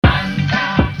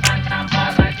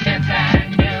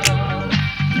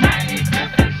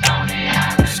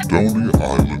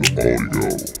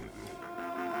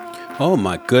Oh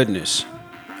my goodness.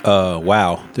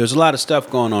 Wow. There's a lot of stuff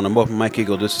going on. I'm Open Mike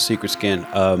Eagle. This is Secret Skin.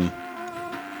 The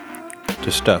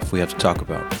stuff we have to talk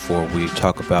about before we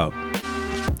talk about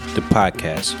the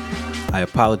podcast. I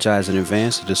apologize in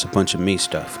advance. It's just a bunch of me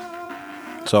stuff.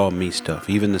 It's all me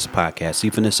stuff. Even this podcast,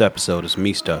 even this episode is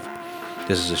me stuff.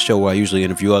 This is a show where I usually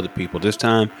interview other people. This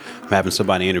time, I'm having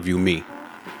somebody interview me.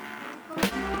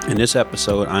 In this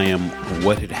episode, I am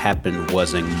What Had Happened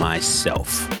Wasn't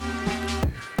Myself.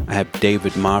 I have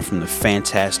David Ma from the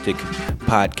fantastic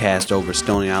podcast over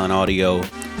Stony Island Audio,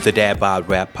 the Dad Bod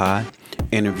Rap Pod,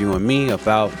 interviewing me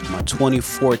about my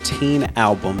 2014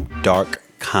 album, Dark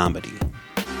Comedy.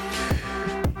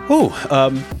 We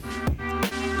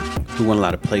went a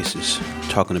lot of places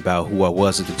talking about who I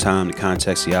was at the time, the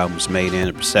context the album was made in,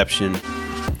 the perception,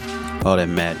 all that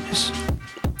madness.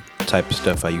 The type of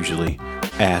stuff I usually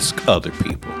ask other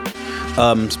people.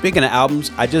 Speaking of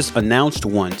albums, I just announced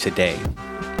one today.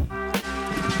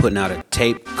 Putting out a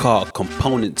tape called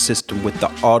Component System with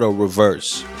the Auto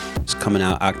Reverse. It's coming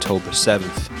out October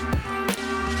 7th.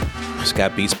 It's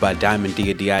got beats by Diamond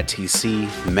D of DITC,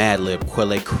 Madlib,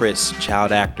 Quelle Chris,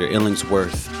 Child Actor,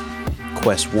 Illingsworth,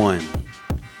 Quest One.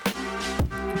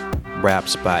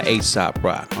 Raps by Aesop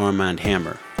Rock, Armand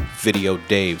Hammer, Video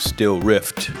Dave, Still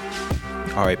Rift,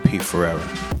 R.I.P. Forever.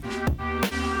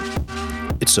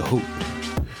 It's a hoot.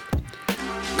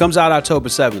 Comes out October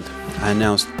 7th. I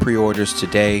announced pre-orders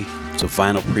today. It's a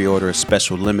vinyl pre-order, a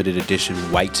special limited edition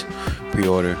white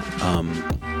pre-order. You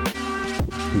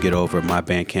can get over at my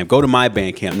Bandcamp. Go to my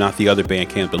Bandcamp, not the other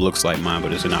Bandcamp that looks like mine,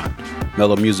 but it's not.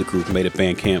 Mellow Music Group made a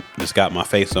Bandcamp that's got my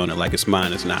face on it like it's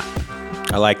mine. It's not.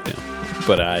 I like them,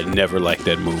 but I never liked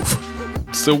that move.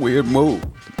 It's a weird move.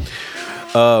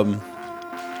 But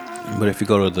if you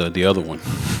go to the other one,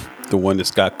 the one that's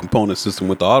got Component System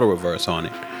with the Auto Reverse on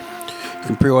it, you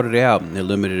can pre-order the album. They're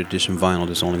limited edition vinyl.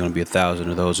 There's only going to be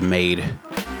 1,000 of those made.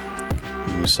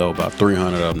 We sell about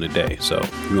 300 of them today. So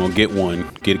if you're going to get one,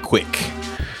 get it quick.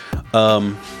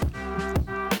 What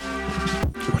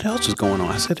else is going on?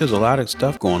 I said there's a lot of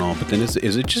stuff going on, but then is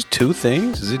it just two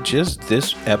things? Is it just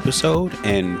this episode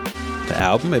and the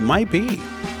album? It might be.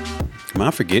 Am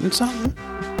I forgetting something?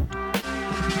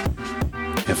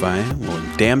 If I am, well,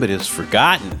 damn it, it's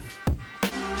forgotten.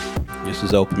 This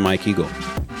is Open Mike Eagle.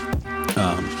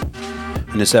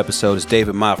 In this episode is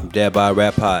David Ma from Dad Bod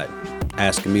Rap Pod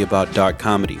asking me about dark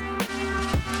comedy.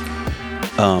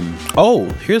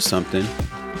 Here's something.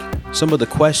 Some of the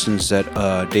questions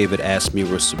that David asked me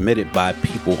were submitted by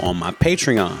people on my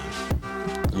Patreon.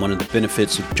 One of the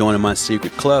benefits of joining my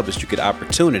secret club is you get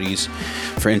opportunities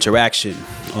for interaction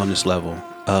on this level.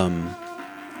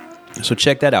 So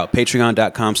check that out.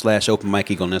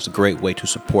 Patreon.com/OpenMikeEagle. And that's a great way to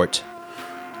support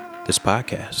this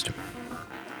podcast.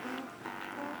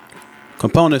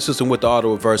 Component System with the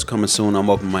Auto Reverse coming soon. I'm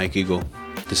Open Mike Eagle.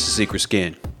 This is Secret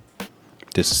Skin.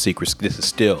 This is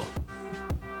still.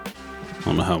 I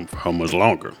don't know how much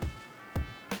longer,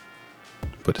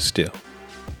 but it's still.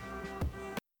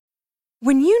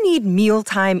 When you need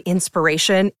mealtime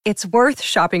inspiration, it's worth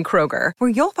shopping Kroger, where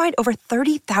you'll find over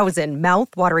 30,000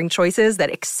 mouth-watering choices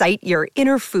that excite your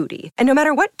inner foodie. And no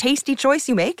matter what tasty choice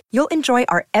you make, you'll enjoy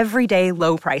our everyday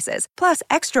low prices, plus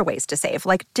extra ways to save,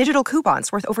 like digital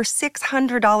coupons worth over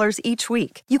 $600 each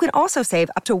week. You can also save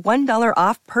up to $1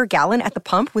 off per gallon at the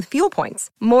pump with fuel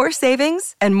points. More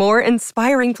savings and more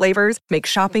inspiring flavors make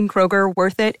shopping Kroger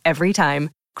worth it every time.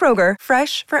 Kroger,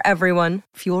 fresh for everyone.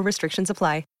 Fuel restrictions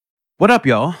apply. What up,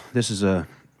 y'all? This is a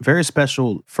very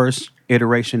special first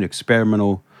iteration,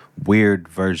 experimental, weird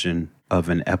version of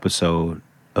an episode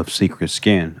of Secret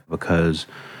Skin because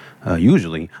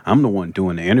usually I'm the one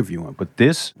doing the interviewing. But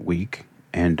this week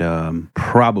and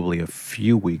probably a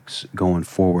few weeks going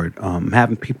forward,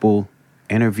 having people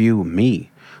interview me.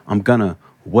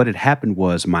 What had happened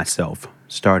was myself,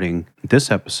 starting this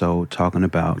episode talking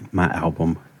about my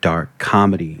album, Dark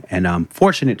Comedy. And I'm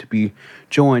fortunate to be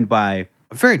joined by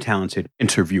a very talented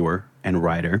interviewer and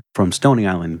writer from Stony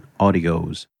Island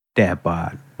Audio's Dad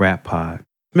Bod Rap Pod,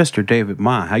 Mr. David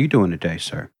Ma. How you doing today,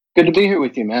 sir? Good to be here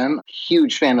with you, man.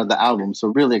 Huge fan of the album, so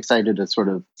really excited to sort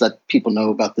of let people know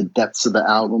about the depths of the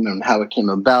album and how it came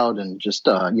about and just,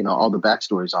 all the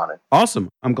backstories on it. Awesome.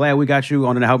 I'm glad we got you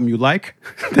on an album you like.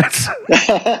 That's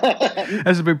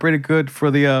been pretty good for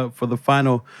the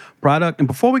final product. And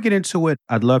before we get into it,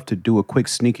 I'd love to do a quick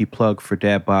sneaky plug for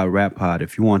Dad Bod Rap Pod.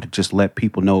 If you want to just let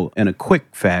people know in a quick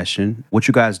fashion what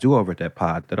you guys do over at that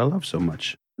pod that I love so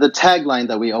much. The tagline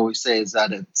that we always say is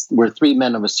that we're three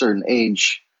men of a certain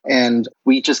age and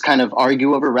we just kind of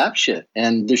argue over rap shit.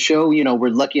 And the show, we're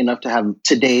lucky enough to have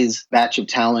today's batch of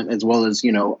talent as well as,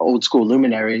 old school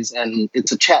luminaries. And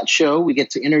it's a chat show. We get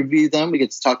to interview them. We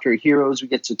get to talk to our heroes. We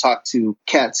get to talk to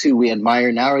cats who we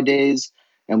admire nowadays.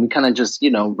 And we kind of just,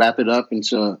 wrap it up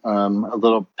into a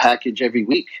little package every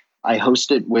week. I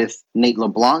host it with Nate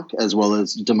LeBlanc as well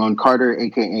as Damone Carter,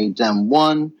 aka Dem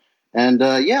One. And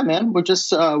yeah, man, we're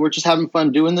just having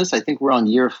fun doing this. I think we're on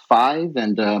year 5,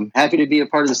 and happy to be a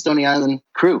part of the Stony Island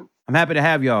crew. I'm happy to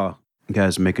have y'all. You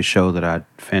guys make a show that I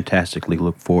fantastically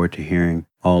look forward to hearing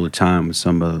all the time with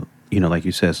some of, like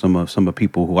you said, some of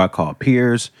people who I call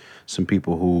peers, some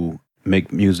people who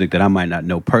make music that I might not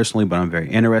know personally, but I'm very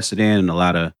interested in, and a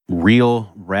lot of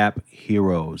real rap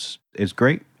heroes. It's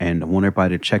great, and I want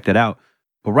everybody to check that out.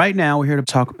 But right now, we're here to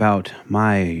talk about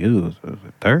my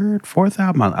third, fourth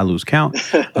album. I lose count.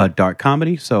 Dark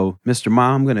Comedy. So, Mr.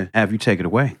 Ma, I'm going to have you take it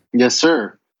away. Yes,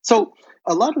 sir. So,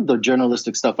 a lot of the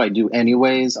journalistic stuff I do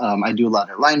anyways. I do a lot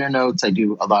of liner notes. I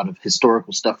do a lot of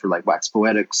historical stuff for like Wax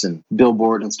Poetics and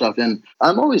Billboard and stuff. And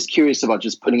I'm always curious about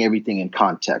just putting everything in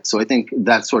context. So I think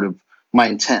that's sort of my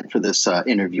intent for this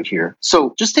interview here.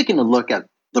 So just taking a look at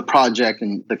the project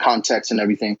and the context and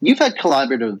everything. You've had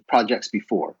collaborative projects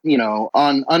before,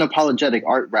 on Unapologetic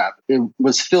Art Rap. It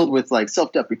was filled with like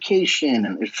self-deprecation,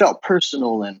 and it felt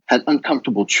personal and had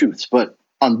uncomfortable truths. But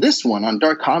on this one, on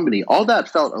Dark Comedy, all that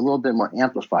felt a little bit more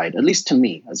amplified, at least to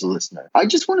me as a listener. I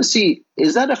just want to see,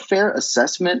 is that a fair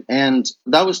assessment? And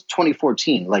that was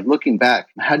 2014. Like looking back,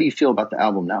 how do you feel about the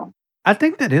album now? I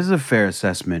think that is a fair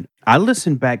assessment. I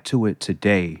listened back to it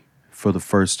today for the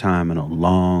first time in a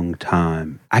long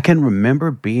time. I can remember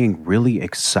being really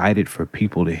excited for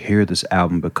people to hear this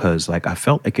album because I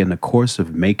felt like in the course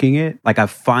of making it, I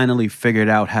finally figured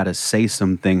out how to say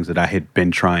some things that I had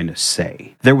been trying to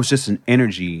say. There was just an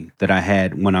energy that I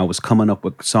had when I was coming up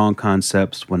with song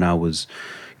concepts, when I was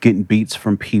getting beats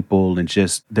from people, and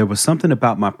just there was something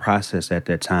about my process at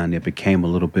that time that became a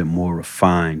little bit more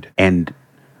refined. And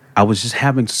I was just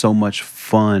having so much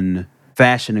fun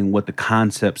fashioning what the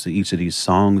concepts of each of these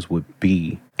songs would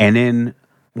be. And then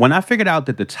when I figured out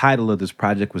that the title of this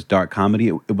project was Dark Comedy,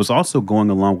 it was also going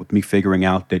along with me figuring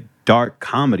out that dark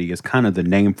comedy is kind of the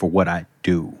name for what I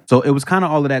do. So it was kind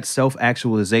of all of that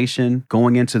self-actualization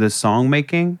going into this song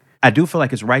making. I do feel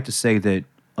like it's right to say that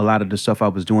a lot of the stuff I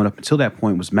was doing up until that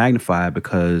point was magnified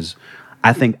because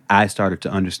I think I started to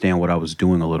understand what I was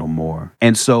doing a little more.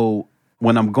 And so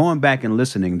when I'm going back and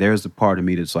listening, there's a part of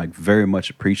me that's very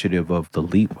much appreciative of the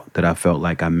leap that I felt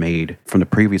like I made from the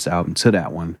previous album to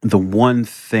that one. The one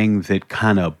thing that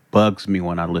kind of bugs me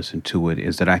when I listen to it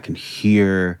is that I can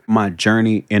hear my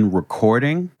journey in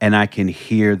recording, and I can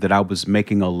hear that I was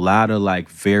making a lot of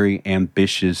very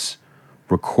ambitious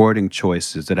recording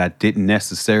choices that I didn't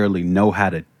necessarily know how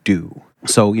to do.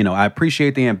 So, I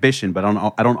appreciate the ambition, but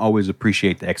I don't always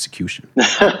appreciate the execution.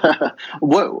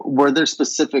 What were there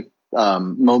specific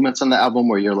moments on the album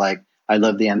where you're like, I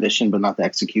love the ambition, but not the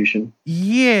execution?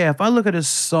 Yeah, if I look at a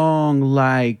song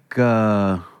like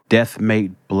Death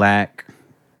Made Black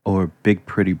or Big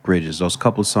Pretty Bridges, those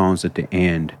couple songs at the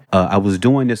end, I was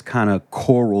doing this kind of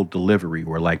choral delivery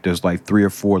where there's 3 or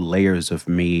 4 layers of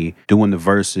me doing the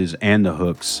verses and the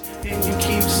hooks. And you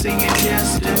keep singing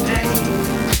yesterday,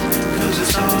 'cause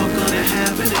it's all gonna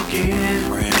happen again.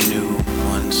 Brand new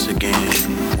once again,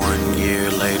 1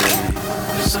 year later.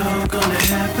 It's all gonna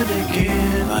happen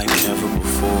again, like never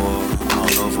before,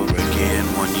 all over again,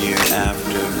 1 year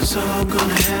after. It's all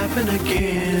gonna happen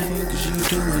again. 'Cause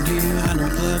you doing here, I done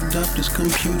plugged up this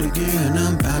computer gear, and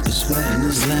I'm about to sweat in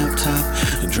this laptop.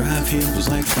 The drive here was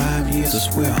 5 years, I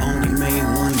swear I only made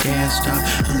 1 gas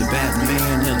stop. I'm the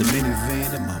Batman and the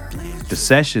minivan in my plan. The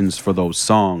sessions for those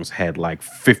songs had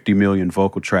 50 million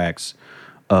vocal tracks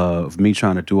of me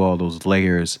trying to do all those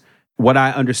layers. What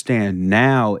I understand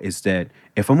now is that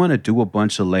if I'm going to do a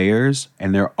bunch of layers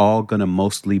and they're all going to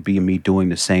mostly be me doing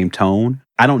the same tone,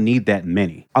 I don't need that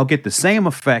many. I'll get the same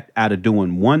effect out of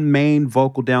doing 1 main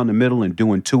vocal down the middle and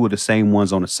doing 2 of the same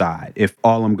ones on the side if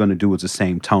all I'm going to do is the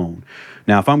same tone.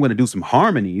 Now, if I'm going to do some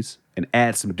harmonies and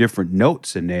add some different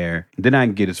notes in there, then I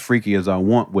can get as freaky as I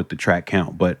want with the track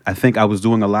count. But I think I was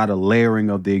doing a lot of layering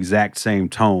of the exact same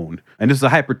tone. And this is a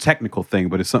hyper-technical thing,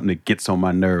 but it's something that gets on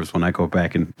my nerves when I go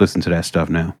back and listen to that stuff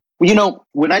now.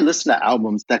 When I listen to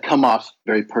albums that come off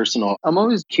very personal, I'm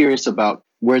always curious about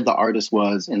where the artist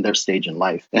was in their stage in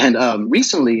life. And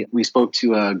recently, we spoke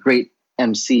to a great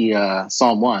MC,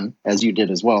 Psalm One, as you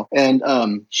did as well. And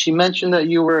she mentioned that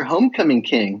you were homecoming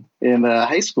king in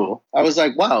high school. I was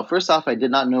like, wow, first off, I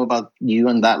did not know about you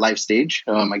and that life stage.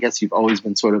 I guess you've always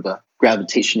been sort of a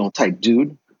gravitational type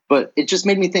dude. But it just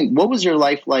made me think, what was your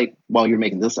life like while you're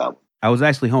making this album? I was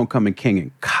actually homecoming king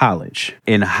in college.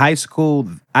 In high school,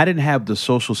 I didn't have the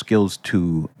social skills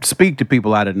to speak to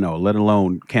people I didn't know, let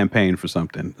alone campaign for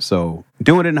something. So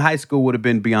doing it in high school would have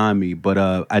been beyond me, but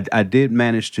I did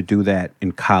manage to do that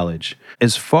in college.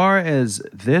 As far as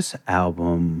this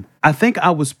album, I think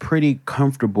I was pretty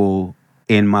comfortable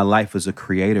in my life as a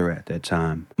creator at that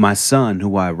time. My son,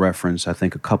 who I referenced, I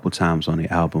think a couple times on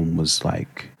the album, was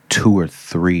like 2 or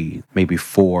 3, maybe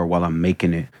 4 while I'm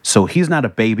making it. So he's not a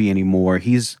baby anymore.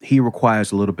 He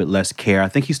requires a little bit less care. I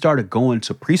think he started going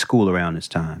to preschool around this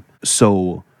time.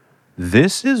 So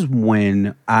this is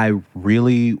when I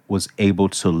really was able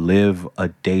to live a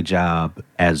day job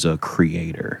as a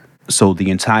creator. So the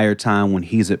entire time when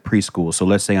he's at preschool, so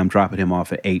let's say I'm dropping him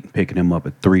off at 8 and picking him up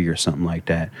at 3 or something like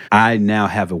that, I now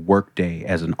have a work day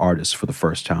as an artist for the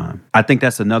first time. I think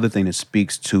that's another thing that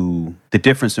speaks to the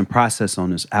difference in process on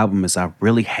this album is I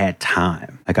really had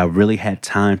time. Like I really had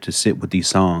time to sit with these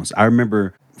songs. I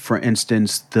remember, for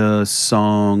instance, the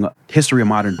song History of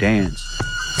Modern Dance.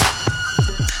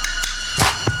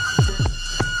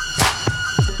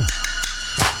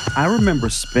 I remember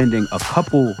spending a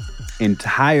couple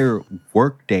entire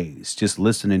work days just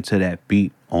listening to that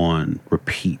beat on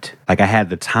repeat. Like I had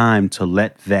the time to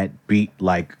let that beat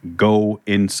like go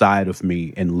inside of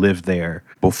me and live there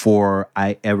before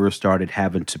I ever started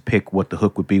having to pick what the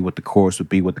hook would be, what the chorus would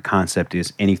be, what the concept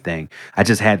is, anything. I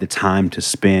just had the time to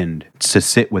spend to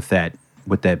sit with that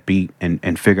beat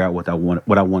and figure out what I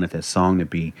wanted that song to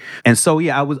be. And so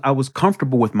yeah, I was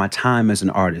comfortable with my time as an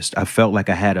artist. I felt like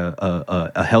I had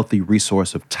a healthy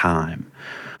resource of time.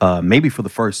 Maybe for the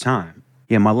first time.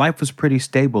 Yeah, my life was pretty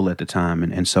stable at the time.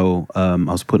 And so I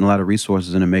was putting a lot of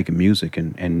resources into making music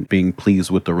and being pleased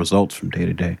with the results from day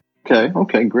to day.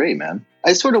 Okay, great, man.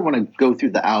 I sort of want to go through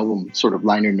the album sort of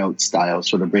liner note style,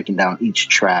 sort of breaking down each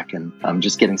track and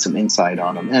just getting some insight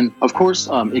on them. And of course,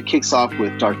 it kicks off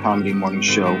with Dark Comedy Morning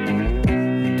Show.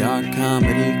 Dark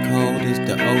comedy cold is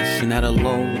the ocean at a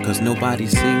low, because nobody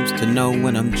seems to know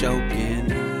when I'm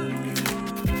joking.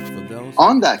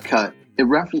 On that cut, it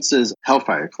references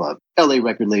Hellfire Club, LA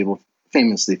record label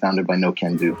famously founded by No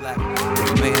Can Do.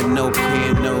 Man, No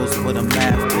Can knows what I'm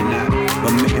laughing at. My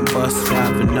man Bus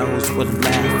Driver knows what I'm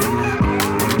laughing at.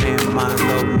 My man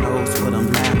Milo knows what I'm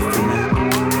laughing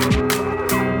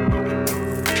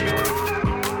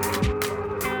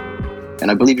at.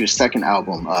 And I believe your second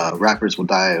album, Rappers Will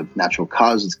Die of Natural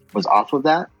Causes, was off of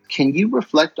that. Can you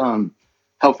reflect on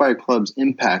Hellfire Club's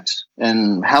impact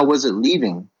and how was it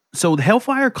leaving? So the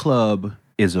Hellfire Club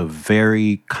is a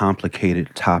very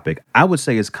complicated topic. I would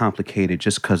say it's complicated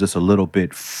just because it's a little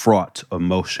bit fraught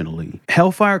emotionally.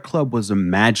 Hellfire Club was a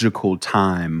magical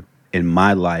time in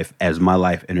my life as my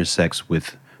life intersects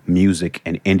with music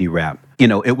and indie rap. You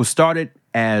know, it was started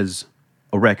as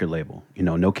a record label. You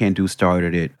know, No Can Do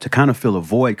started it to kind of fill a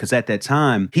void because at that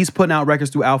time, he's putting out records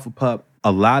through Alpha Pup.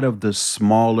 A lot of the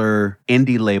smaller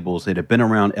indie labels that had been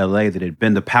around LA, that had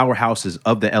been the powerhouses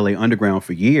of the LA Underground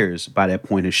for years, by that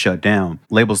point had shut down.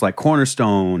 Labels like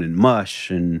Cornerstone and Mush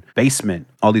and Basement,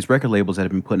 all these record labels that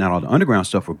had been putting out all the underground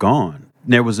stuff were gone.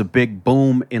 There was a big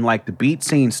boom in like the beat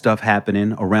scene stuff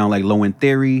happening around like Low End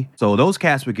Theory. So those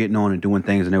cats were getting on and doing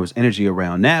things and there was energy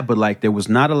around that. But like there was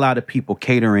not a lot of people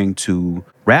catering to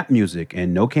rap music,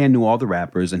 and No Can knew all the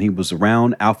rappers and he was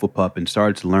around Alpha Pup and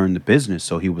started to learn the business.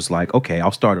 So he was like, okay,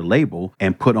 I'll start a label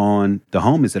and put on the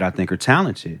homies that I think are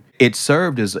talented. It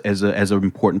served as an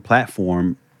important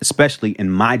platform, especially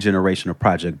in my generation of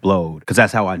Project Blowed, because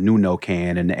that's how I knew No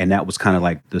Can, and that was kind of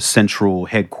like the central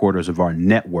headquarters of our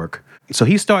network. So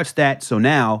he starts that. So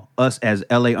now us as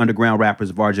LA underground rappers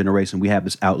of our generation, we have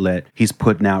this outlet. He's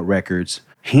putting out records.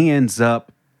 He ends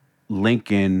up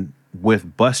linking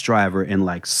with Bus Driver in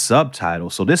like Subtitle.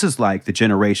 So this is like the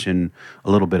generation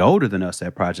a little bit older than us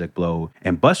at Project Blow.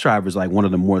 And Bus Driver is like one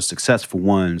of the more successful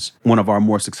ones, one of our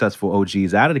more successful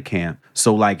OGs out of the camp.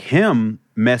 So like him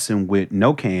messing with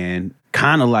No Can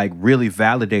kind of like really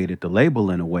validated the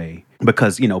label in a way.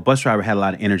 Because, you know, Bus Driver had a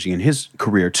lot of energy in his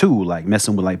career too, like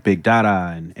messing with like Big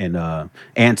Dada and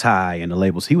Anti and the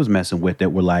labels he was messing with that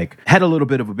were like, had a little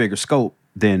bit of a bigger scope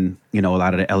than, you know, a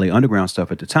lot of the LA Underground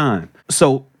stuff at the time.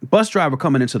 So Bus Driver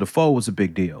coming into the fold was a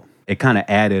big deal. It kind of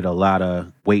added a lot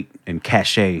of weight and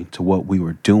cachet to what we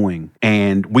were doing.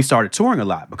 And we started touring a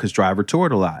lot because Driver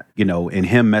toured a lot, you know, and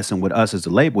him messing with us as a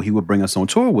label, he would bring us on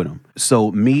tour with him.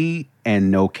 So me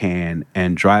and No Can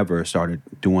and Driver started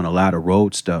doing a lot of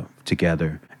road stuff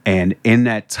together. And in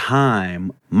that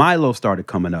time, Milo started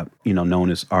coming up, you know, known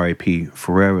as R.A.P.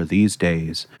 Ferreira these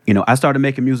days. You know, I started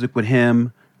making music with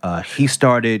him. He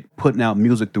started putting out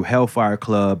music through Hellfire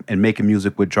Club and making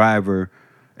music with Driver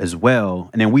as well.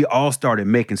 And then we all started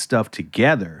making stuff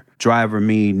together. Driver,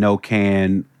 me, No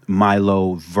Can,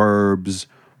 Milo, Verbs,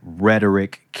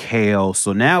 Rhetoric, Kale.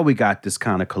 So now we got this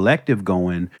kind of collective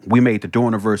going. We made the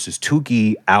Dorner versus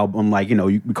Tukey album, like,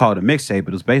 we call it a mixtape,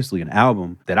 but it was basically an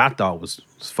album that I thought was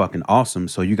fucking awesome.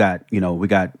 So you got, we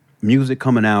got music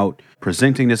coming out,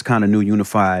 presenting this kind of new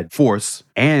unified force,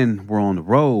 and we're on the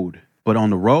road. But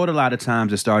on the road, a lot of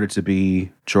times it started to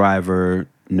be Driver,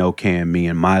 No Can, me,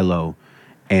 and Milo.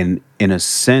 And in a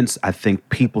sense, I think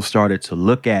people started to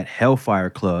look at Hellfire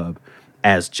Club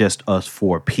as just us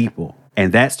four people.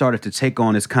 And that started to take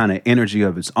on this kind of energy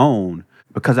of its own,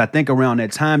 because I think around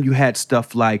that time you had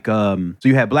stuff like, so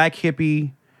you had Black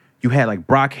Hippie, you had like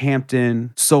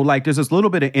Brockhampton. So like there's this little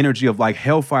bit of energy of like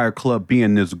Hellfire Club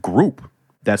being this group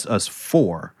that's us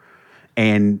four.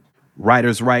 And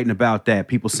writers writing about that,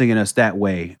 people singing us that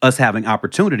way, us having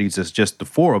opportunities as just the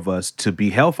four of us to be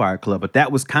Hellfire Club. But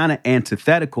that was kind of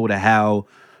antithetical to how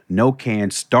No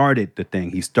Can started the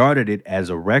thing. He started it as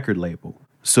a record label.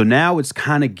 So now it's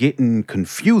kind of getting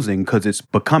confusing because it's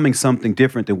becoming something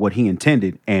different than what he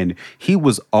intended. And he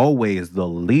was always the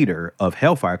leader of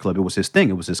Hellfire Club. It was his thing.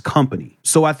 It was his company.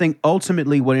 So I think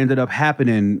ultimately what ended up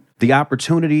happening, the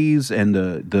opportunities and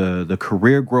the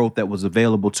career growth that was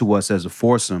available to us as a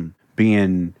foursome,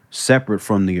 being separate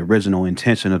from the original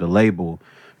intention of the label,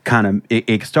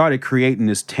 it started creating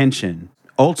this tension.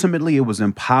 Ultimately, it was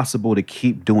impossible to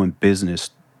keep doing business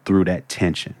through that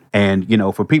tension. And,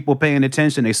 for people paying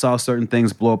attention, they saw certain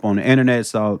things blow up on the internet,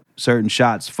 saw certain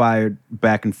shots fired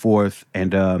back and forth,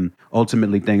 and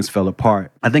ultimately things fell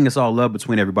apart. I think it's all love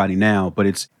between everybody now, but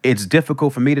it's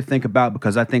difficult for me to think about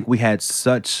because I think we had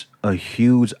such a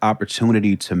huge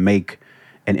opportunity to make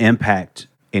an impact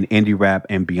in indie rap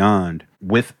and beyond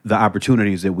with the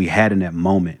opportunities that we had in that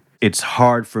moment. It's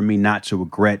hard for me not to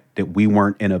regret that we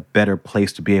weren't in a better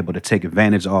place to be able to take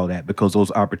advantage of all that, because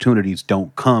those opportunities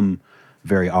don't come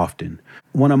very often.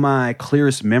 One of my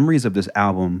clearest memories of this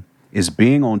album is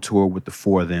being on tour with the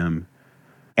four of them,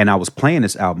 and I was playing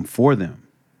this album for them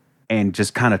and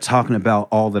just kind of talking about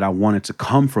all that I wanted to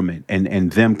come from it,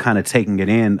 and them kind of taking it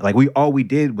in. Like all we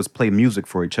did was play music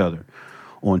for each other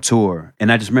on tour.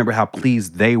 And I just remember how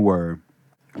pleased they were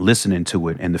listening to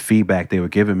it and the feedback they were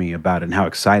giving me about it and how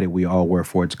excited we all were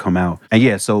for it to come out. And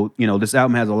yeah, so, this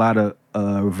album has a lot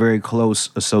of very close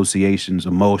associations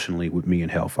emotionally with me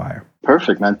and Hellfire.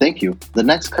 Perfect, man. Thank you. The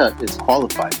next cut is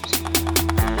Qualifiers.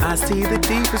 I see the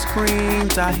deepest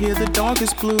screams, I hear the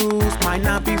darkest blues. Might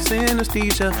not be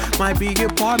synesthesia, might be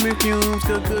apartment fumes.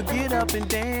 Good, get up and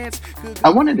dance.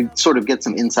 I wanted to sort of get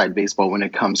some inside baseball when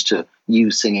it comes to you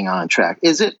singing on a track.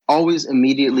 Is it always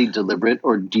immediately deliberate,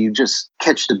 or do you just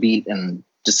catch the beat and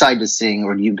decide to sing,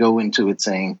 or do you go into it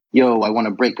saying, yo, I want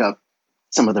to break up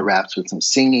some of the raps with some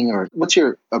singing, or what's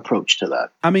your approach to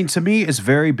that? I mean, to me, it's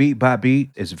very beat by beat.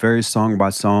 It's very song by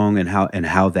song, and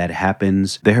how that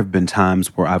happens. There have been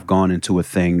times where I've gone into a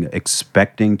thing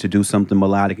expecting to do something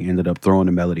melodic and ended up throwing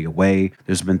the melody away.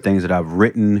 There's been things that I've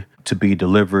written to be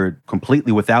delivered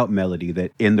completely without melody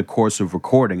that in the course of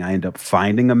recording, I end up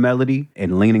finding a melody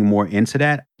and leaning more into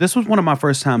that. This was one of my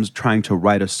first times trying to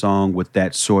write a song with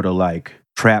that sort of like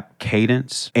trap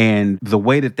cadence, and the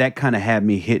way that kind of had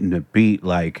me hitting the beat,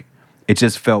 like it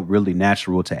just felt really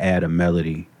natural to add a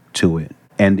melody to it.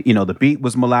 And the beat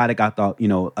was melodic. I thought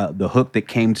the hook that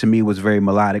came to me was very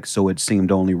melodic, so it seemed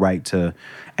only right to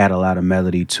add a lot of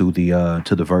melody to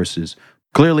the verses.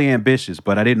 Clearly ambitious,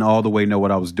 but I didn't all the way know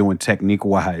what I was doing technique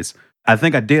wise. I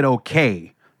think I did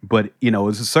okay, but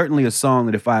it's certainly a song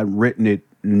that if I had written it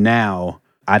now,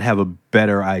 I'd have a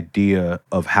better idea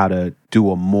of how to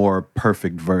do a more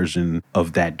perfect version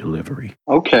of that delivery.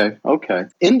 Okay.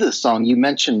 In this song, you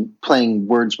mentioned playing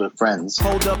Words with Friends.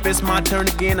 Hold up, it's my turn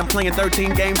again. I'm playing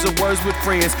 13 games of Words with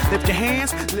Friends. Lift your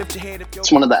hands, lift your head.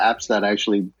 It's one of the apps that I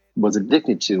actually was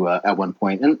addicted to at one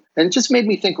point. And it just made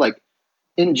me think, like,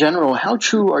 in general, how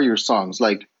true are your songs?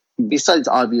 Like, besides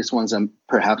obvious ones and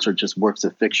perhaps are just works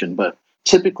of fiction, but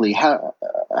typically, how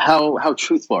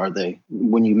truthful are they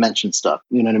when you mention stuff?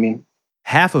 You know what I mean?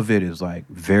 Half of it is like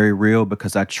very real,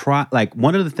 because I try, like,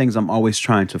 one of the things I'm always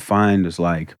trying to find is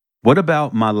like, what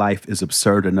about my life is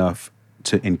absurd enough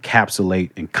to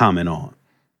encapsulate and comment on?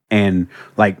 And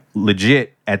like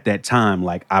legit at that time,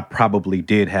 like I probably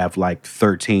did have like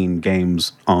 13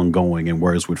 games ongoing in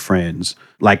Words with Friends.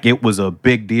 Like it was a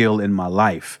big deal in my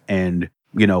life. And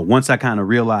once I kind of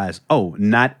realized, oh,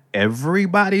 not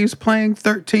everybody's playing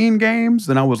 13 games,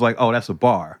 then I was like, oh, that's a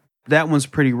bar. That one's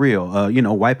pretty real.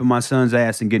 Wiping my son's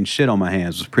ass and getting shit on my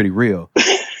hands was pretty real.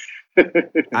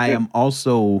 I am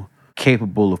also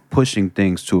capable of pushing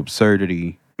things to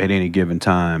absurdity at any given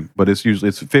time, but it's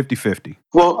 50-50.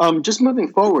 Well, just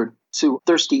moving forward to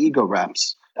Thirsty Ego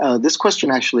Raps. This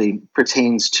question actually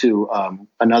pertains to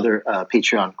another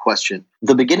Patreon question.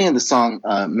 The beginning of the song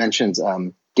mentions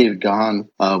David Gahan,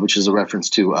 which is a reference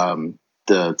to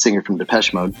the singer from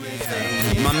Depeche Mode.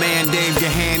 My man Dave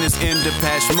Gahan is in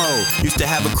Depeche Mode. Used to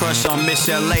have a crush on Miss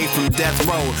L.A. from Death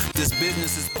Row. This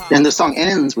business is pop. And the song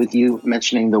ends with you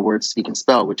mentioning the word Speak and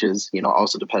Spell, which is,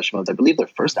 also Depeche Mode's, I believe, their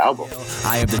first album.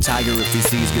 I have the tiger if he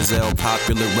sees gazelle.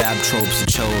 Popular rap tropes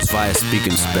chose via Speak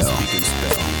and Spell.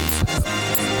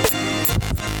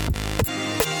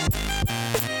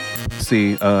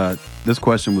 See, this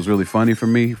question was really funny for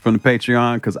me from the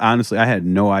Patreon because honestly, I had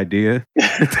no idea.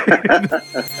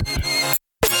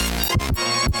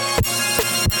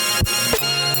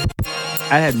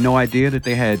 I had no idea that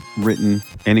they had written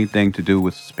anything to do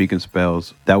with Speak and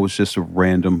Spells. That was just a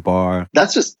random bar.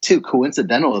 That's just too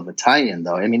coincidental of a tie-in,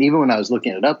 though. I mean, even when I was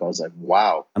looking it up, I was like,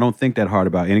 wow. I don't think that hard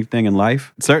about anything in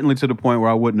life. Certainly to the point where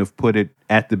I wouldn't have put it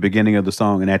at the beginning of the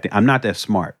song and I'm not that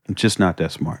smart. I'm just not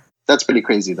that smart. That's pretty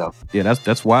crazy, though. Yeah,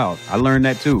 that's wild. I learned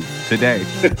that too today.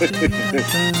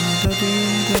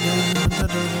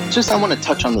 I want to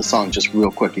touch on the song just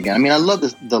real quick again. I mean, I love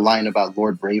the line about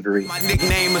Lord Bravery. My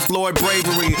nickname is Lord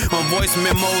Bravery. On voice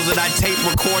memos that I tape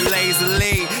record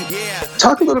lazily. Yeah.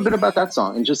 Talk a little bit about that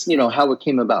song and just, how it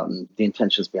came about and the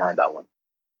intentions behind that one.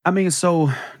 I mean,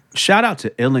 so shout out to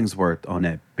Illingsworth on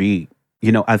that beat.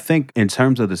 I think in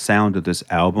terms of the sound of this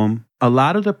album, a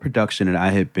lot of the production that I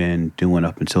had been doing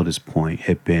up until this point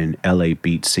had been LA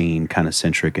beat scene kind of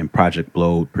centric and Project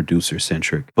Blow producer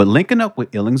centric. But linking up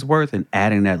with Illingsworth and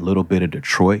adding that little bit of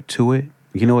Detroit to it,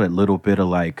 that little bit of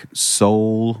like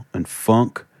soul and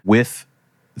funk with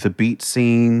the beat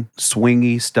scene,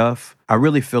 swingy stuff, I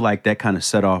really feel like that kind of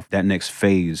set off that next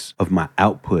phase of my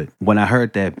output. When I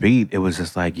heard that beat, it was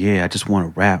just like, yeah, I just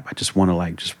want to rap. I just want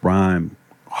to just rhyme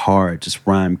hard, just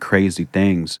rhyme crazy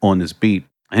things on this beat.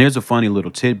 And here's a funny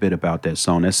little tidbit about that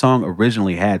song. That song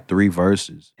originally had 3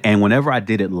 verses. And whenever I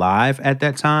did it live at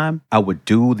that time, I would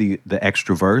do the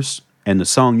extra verse, and the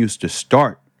song used to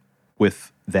start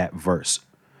with that verse.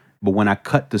 But when I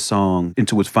cut the song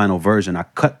into its final version, I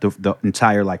cut the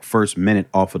entire first minute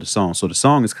off of the song. So the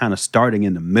song is kind of starting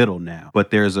in the middle now.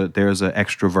 But there's a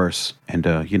extra verse. And,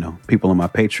 people on my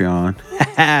Patreon,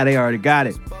 they already got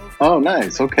it. Oh,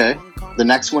 nice. Okay. The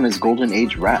next one is Golden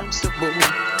Age Raps.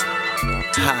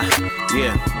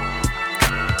 Yeah.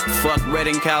 Fuck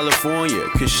Redding, California,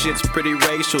 cause shit's pretty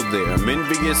racial there. I'm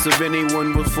envious of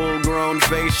anyone with full-grown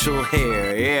facial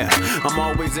hair. Yeah, I'm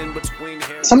always in between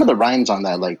hair. Some of the rhymes on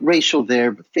that, like racial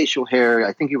there, but facial hair.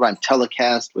 I think you rhymed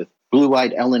telecast with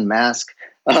blue-eyed Ellen Mask.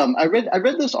 I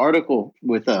read this article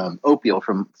with Opiel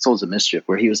from Souls of Mischief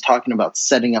where he was talking about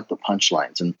setting up the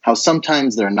punchlines and how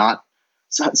sometimes they're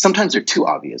too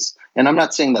obvious. And I'm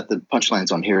not saying that the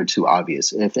punchlines on here are too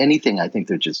obvious. If anything, I think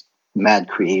they're just mad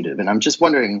creative. And I'm just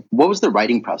wondering, what was the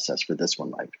writing process for this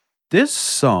one like? This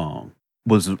song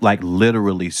was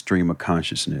literally stream of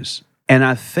consciousness. And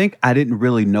I think I didn't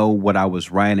really know what I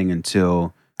was writing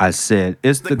until I said,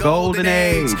 it's the golden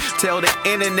age. Tell the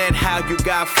internet how you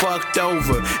got fucked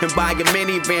over and buy a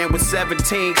minivan with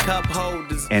 17 cup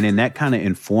holders. And then that kind of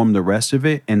informed the rest of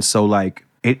it. And so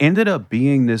it ended up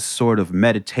being this sort of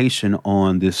meditation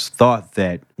on this thought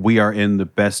that we are in the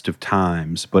best of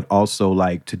times, but also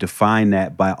to define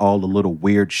that by all the little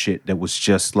weird shit that was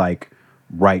just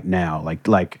right now.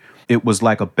 It was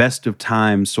like a best of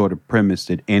times sort of premise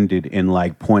that ended in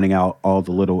pointing out all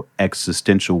the little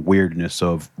existential weirdness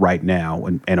of right now.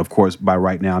 And of course, by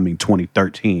right now, I mean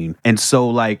 2013. And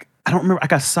so I don't remember,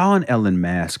 I saw an Ellen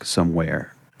Mask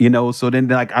somewhere. So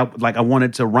then I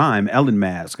wanted to rhyme Ellen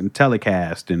Mask and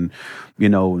telecast and,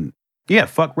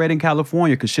 fuck Redding,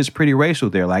 California, because shit's pretty racial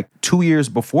there. 2 years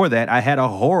before that, I had a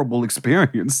horrible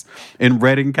experience in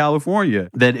Redding,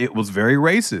 California, that it was very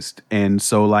racist. And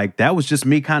so that was just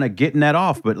me kind of getting that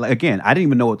off. But again, I didn't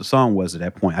even know what the song was at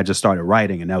that point. I just started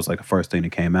writing and that was the first thing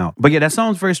that came out. But yeah, that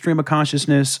song's very stream of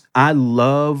consciousness. I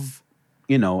love,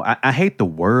 I hate the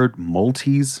word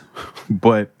multis,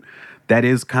 but that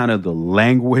is kind of the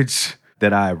language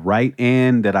that I write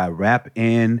in, that I rap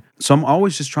in. So I'm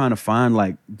always just trying to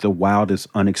find the wildest,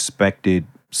 unexpected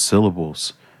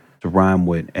syllables to rhyme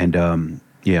with. And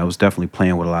I was definitely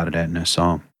playing with a lot of that in that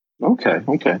song. Okay.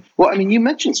 Well, I mean, you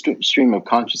mentioned stream of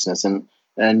consciousness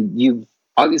and you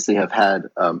obviously have had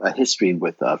a history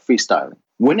with freestyling.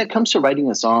 When it comes to writing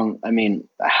a song, I mean,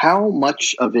 how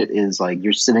much of it is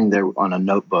you're sitting there on a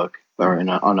notebook or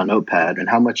on a notepad, and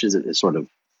how much is it is sort of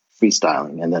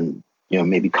freestyling and then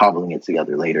maybe cobbling it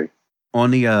together later?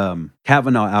 On the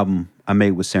Kavanaugh album I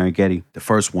made with Serengeti, the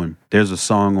first one, there's a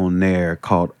song on there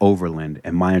called Overland,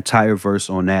 and my entire verse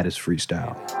on that is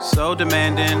freestyle. So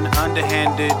demanding,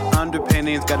 underhanded,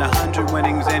 underpinnings, got 100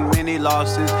 winnings and many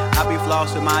losses. I be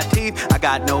flossing my teeth, I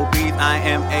got no beef, I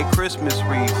am a Christmas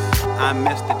wreath. I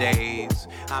miss the days.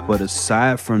 But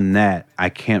aside from that, I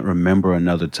can't remember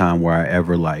another time where I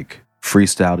ever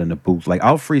freestyled in the booth.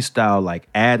 I'll freestyle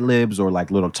ad-libs or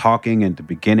little talking at the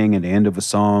beginning and the end of a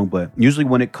song, but usually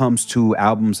when it comes to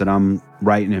albums that I'm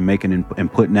writing and making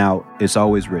and putting out, it's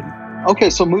always written. Okay,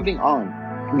 so moving on.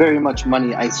 Very much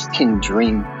Money Ice King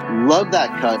Dream. Love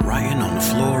that cut. Writing on the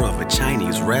floor of a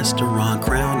Chinese restaurant,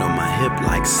 crown on my hip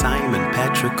like Simon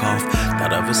Petrikov.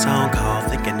 Thought of a song called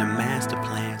Thinking the Master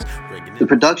Plans. The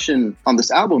production on this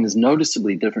album is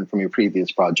noticeably different from your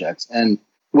previous projects, and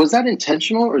was that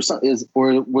intentional,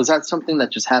 or was that something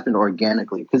that just happened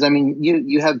organically? Because, I mean,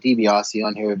 you have DiBiase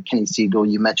on here, Kenny Siegel,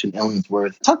 you mentioned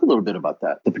Illingsworth. Talk a little bit about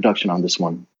that, the production on this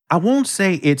one. I won't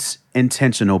say it's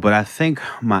intentional, but I think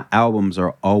my albums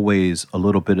are always a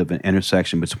little bit of an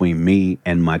intersection between me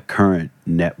and my current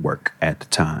network at the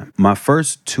time. My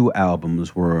first two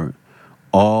albums were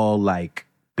all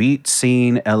Beat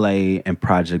Scene LA and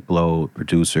Project Blow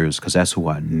producers, because that's who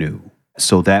I knew.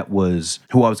 So that was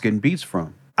who I was getting beats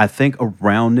from. I think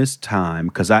around this time,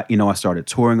 because I started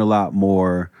touring a lot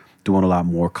more, doing a lot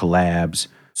more collabs.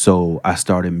 So I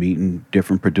started meeting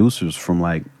different producers from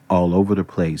all over the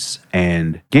place.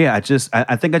 And yeah,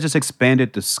 I think I just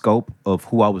expanded the scope of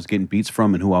who I was getting beats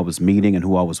from and who I was meeting and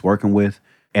who I was working with.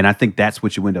 And I think that's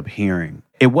what you end up hearing.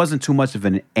 It wasn't too much of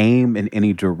an aim in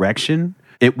any direction.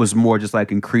 It was more just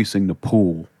increasing the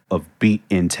pool of beat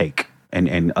intake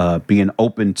and being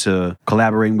open to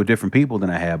collaborating with different people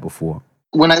than I had before.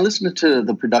 When I listened to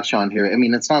the production on here, I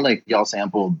mean, it's not like y'all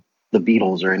sampled the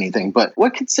Beatles or anything, but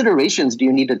what considerations do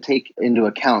you need to take into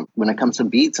account when it comes to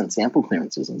beats and sample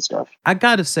clearances and stuff? I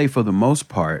gotta say, for the most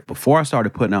part, before I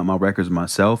started putting out my records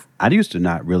myself, I used to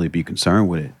not really be concerned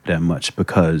with it that much,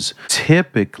 because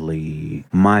typically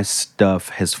my stuff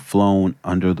has flown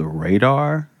under the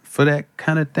radar for that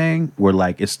kind of thing,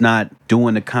 where it's not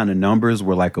doing the kind of numbers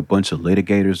where a bunch of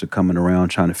litigators are coming around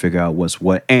trying to figure out what's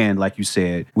what. And like you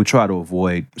said, we try to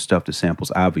avoid stuff that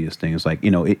samples obvious things.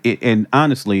 And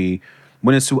honestly,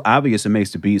 when it's too obvious, it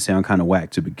makes the beat sound kind of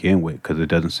whack to begin with, because it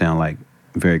doesn't sound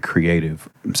very creative.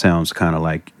 It sounds kind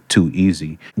of too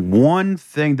easy. One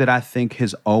thing that I think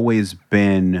has always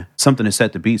been something that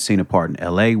set the beat scene apart in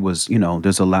LA was,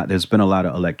 there's been a lot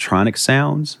of electronic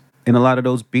sounds in a lot of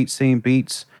those beat scene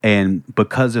beats. And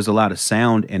because there's a lot of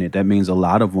sound in it, that means a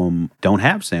lot of them don't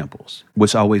have samples,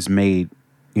 which always made,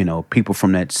 people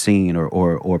from that scene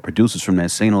or producers from that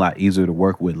scene a lot easier to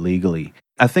work with legally.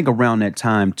 I think around that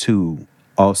time, too,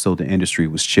 also the industry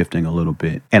was shifting a little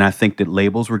bit. And I think that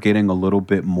labels were getting a little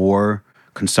bit more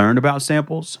concerned about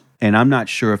samples. And I'm not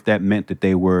sure if that meant that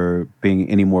they were being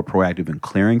any more proactive in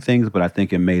clearing things, but I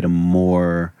think it made them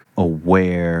more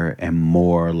aware and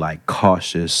more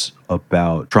cautious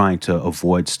about trying to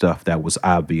avoid stuff that was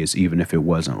obvious, even if it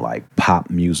wasn't pop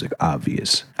music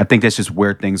obvious. I think that's just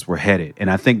where things were headed. And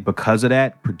I think because of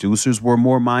that, producers were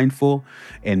more mindful,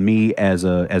 and me as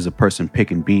a person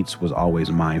picking beats was always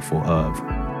mindful of.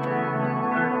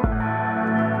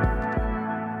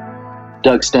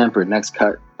 Doug Stanford, next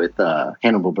cut with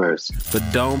Hannibal Buress. But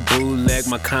don't bootleg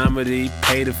my comedy,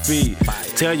 pay the fee.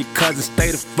 Tell your cousin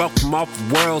stay the fuck from off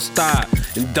the World Star.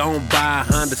 And don't buy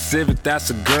a Honda Civic, that's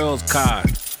a girl's car.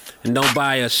 And don't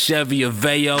buy a Chevy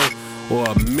Aveo or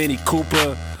a Mini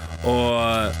Cooper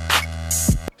or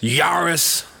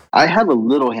Yaris. I have a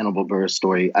little Hannibal Buress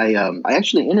story. I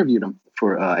actually interviewed him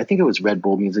for, I think it was Red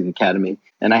Bull Music Academy.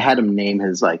 And I had him name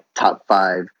his top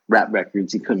 5 rap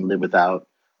records he couldn't live without.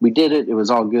 We did it. It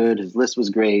was all good. His list was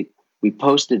great. We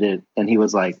posted it, and he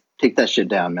was like, take that shit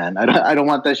down, man. I don't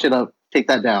want that shit up. Take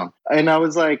that down. And I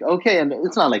was like, okay. And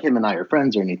it's not like him and I are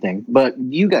friends or anything, but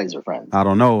you guys are friends. I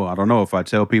don't know. If I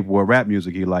tell people what rap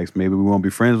music he likes, maybe we won't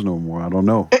be friends no more. I don't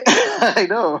know. I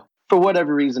know. For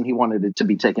whatever reason, he wanted it to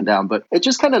be taken down. But it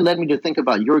just kind of led me to think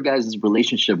about your guys'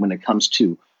 relationship when it comes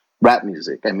to rap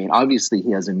music. I mean, obviously,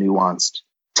 he has a nuanced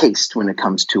taste when it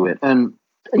comes to it. And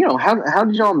how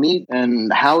did y'all meet,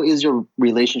 and how is your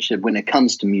relationship when it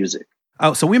comes to music?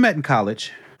 Oh, so we met in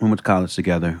college. We went to college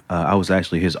together. I was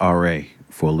actually his RA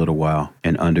for a little while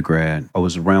in undergrad. I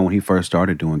was around when he first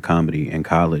started doing comedy in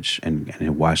college and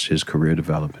watched his career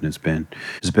develop. And it's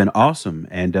been awesome.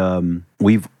 And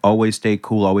we've always stayed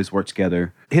cool, always worked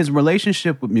together. His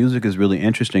relationship with music is really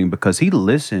interesting because he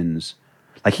listens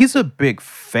Like, he's a big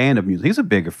fan of music. He's a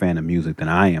bigger fan of music than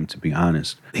I am, to be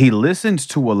honest. He listens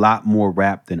to a lot more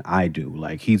rap than I do.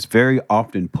 Like, he's very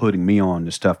often putting me on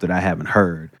to stuff that I haven't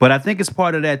heard. But I think it's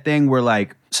part of that thing where,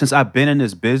 like, since I've been in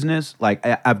this business, like,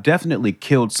 I've definitely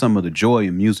killed some of the joy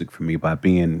in music for me by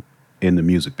being in the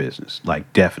music business.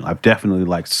 Like, definitely. I've definitely,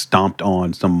 like, stomped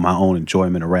on some of my own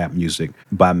enjoyment of rap music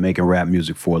by making rap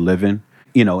music for a living.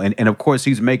 You know, and of course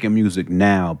he's making music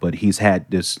now, but he's had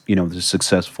this, you know, this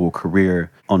successful career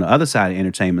on the other side of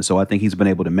entertainment. So I think he's been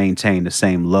able to maintain the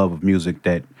same love of music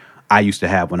that I used to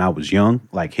have when I was young.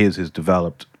 Like, his has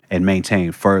developed and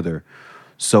maintained further.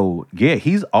 So yeah,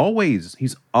 he's always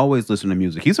listening to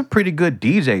music. He's a pretty good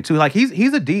DJ too. Like,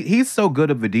 he's so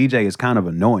good of a DJ, it's kind of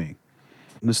annoying.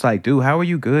 It's like, dude, how are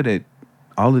you good at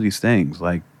all of these things?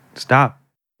 Like, stop.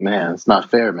 Man, it's not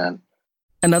fair, man.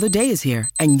 Another day is here,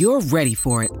 and you're ready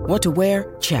for it. What to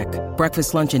wear? Check.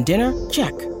 Breakfast, lunch, and dinner?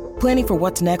 Check. Planning for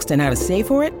what's next and how to save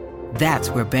for it?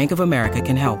 That's where Bank of America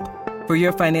can help. For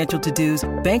your financial to-dos,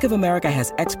 Bank of America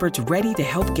has experts ready to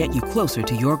help get you closer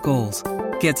to your goals.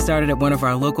 Get started at one of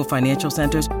our local financial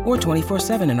centers or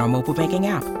 24/7 in our mobile banking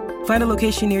app. Find a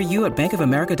location near you at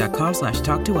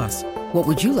bankofamerica.com/talktous. What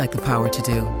would you like the power to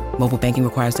do? Mobile banking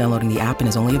requires downloading the app and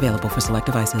is only available for select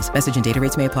devices. Message and data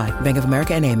rates may apply. Bank of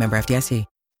America NA, member FDIC.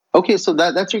 Okay, so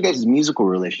that's your guys' musical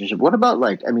relationship. What about,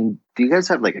 like, I mean, do you guys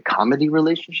have like a comedy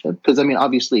relationship? Because I mean,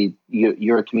 obviously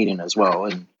you're a comedian as well,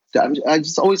 and I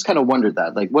just always kind of wondered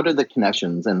that. Like, what are the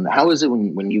connections, and how is it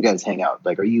when you guys hang out?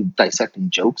 Like, are you dissecting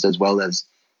jokes as well as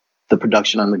the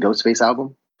production on the Ghostface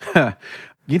album?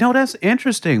 You know, that's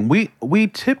interesting. We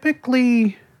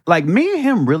typically, like, me and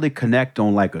him really connect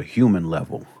on like a human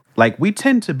level. Like, we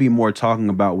tend to be more talking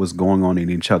about what's going on in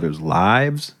each other's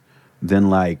lives than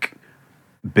like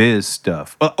biz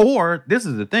stuff. Or this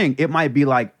is the thing, it might be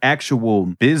like actual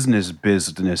business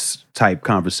type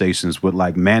conversations with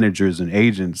like managers and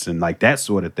agents and like that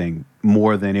sort of thing,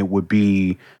 more than it would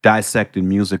be dissecting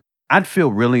music. I'd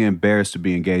feel really embarrassed to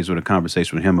be engaged with a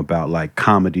conversation with him about like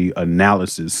comedy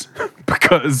analysis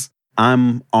because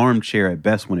I'm armchair at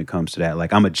best when it comes to that.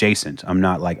 Like, I'm adjacent. I'm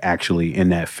not like actually in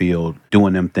that field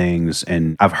doing them things.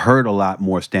 And I've heard a lot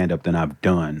more stand-up than I've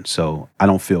done. So I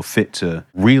don't feel fit to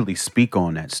really speak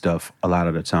on that stuff a lot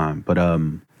of the time. But,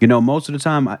 you know, most of the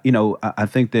time, I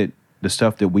think that the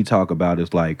stuff that we talk about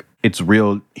is like, it's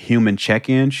real human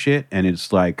check-in shit. And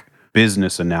it's like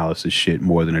business analysis shit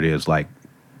more than it is like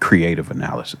creative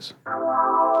analysis.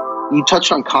 You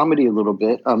touched on comedy a little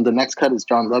bit. The next cut is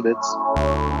Jon Lovitz.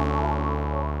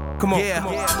 Come on. Yeah.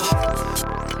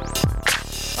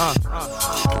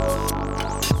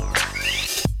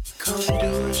 Come do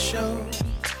a show.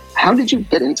 How did you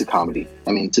get into comedy?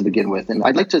 I mean, to begin with, and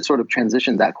I'd like to sort of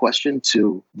transition that question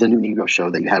to the New Negro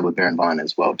show that you had with Baron Vaughn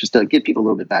as well, just to give people a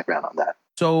little bit of background on that.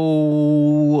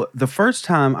 So the first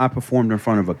time I performed in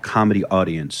front of a comedy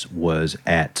audience was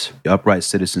at the Upright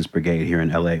Citizens Brigade here in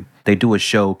LA. They do a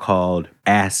show called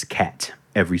Ass Cat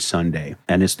every Sunday.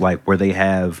 And it's like where they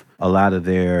have a lot of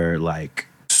their like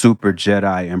super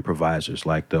Jedi improvisers,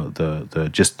 like the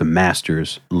just the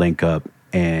masters link up.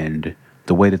 And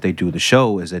the way that they do the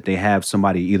show is that they have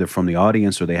somebody either from the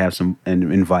audience or they have an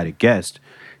invited guest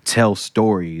tell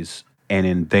stories, and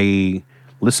then they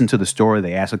listen to the story,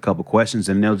 they ask a couple questions,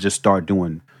 and they'll just start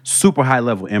doing super high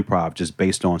level improv just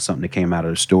based on something that came out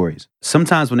of the stories.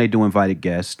 Sometimes when they do invited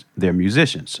guests, they're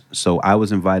musicians. So I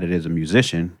was invited as a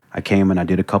musician. I came and I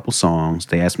did a couple songs.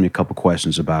 They asked me a couple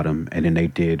questions about them, and then they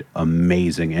did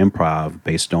amazing improv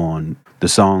based on the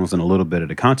songs and a little bit of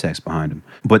the context behind them.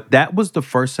 But that was the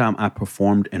first time I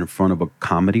performed in front of a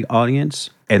comedy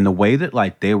audience, and the way that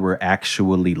like they were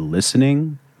actually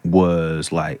listening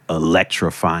was like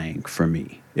electrifying for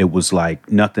me. It was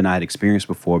like nothing I'd experienced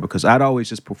before, because I'd always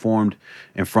just performed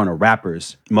in front of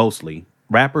rappers, mostly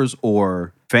rappers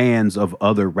or fans of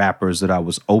other rappers that I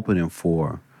was opening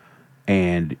for.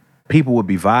 And people would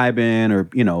be vibing, or,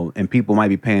 you know, and people might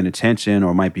be paying attention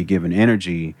or might be giving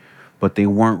energy, but they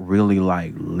weren't really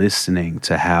like listening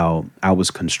to how I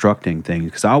was constructing things.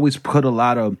 Because I always put a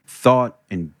lot of thought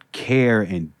and care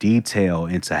and detail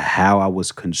into how I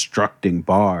was constructing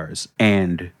bars.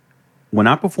 And when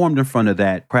I performed in front of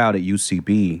that crowd at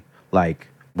UCB, like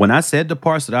when I said the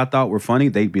parts that I thought were funny,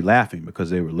 they'd be laughing because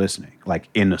they were listening, like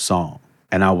in the song.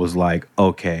 And I was like,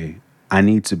 okay, I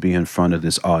need to be in front of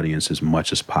this audience as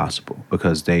much as possible,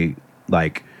 because they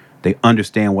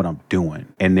understand what I'm doing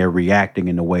and they're reacting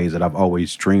in the ways that I've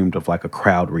always dreamed of, like a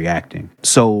crowd reacting.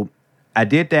 So I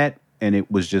did that, and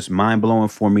it was just mind blowing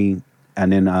for me.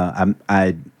 And then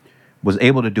I was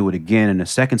able to do it again. And the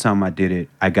second time I did it,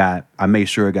 I made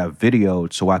sure it got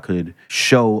videoed so I could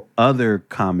show other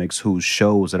comics whose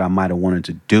shows that I might have wanted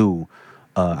to do.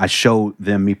 I showed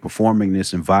them me performing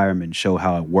this environment, show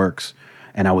how it works.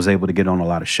 And I was able to get on a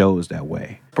lot of shows that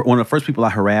way. One of the first people I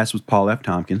harassed was Paul F.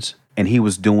 Tompkins. And he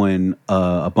was doing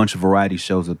a bunch of variety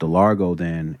shows at the Largo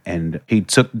then. And he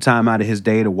took the time out of his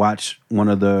day to watch one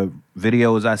of the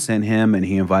videos I sent him. And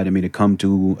he invited me to come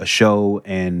to a show.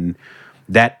 And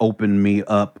that opened me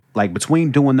up. Like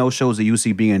between doing those shows at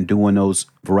UCB and doing those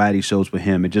variety shows with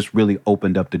him, it just really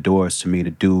opened up the doors to me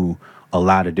to do a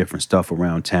lot of different stuff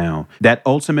around town. That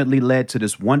ultimately led to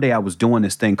this. One day I was doing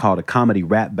this thing called a comedy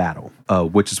rap battle,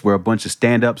 which is where a bunch of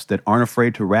stand-ups that aren't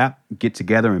afraid to rap get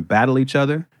together and battle each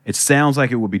other. It sounds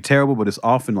like it would be terrible, but it's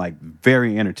often like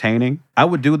very entertaining. I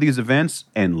would do these events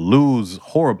and lose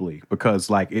horribly because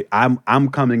like I'm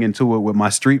coming into it with my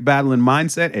street battling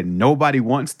mindset, and nobody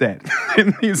wants that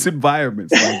in these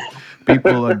environments. Like,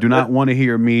 people do not want to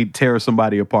hear me tear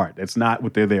somebody apart. That's not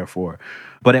what they're there for.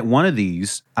 But at one of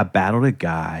these, I battled a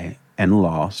guy and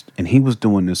lost, and he was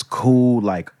doing this cool,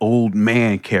 like, old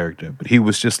man character, but he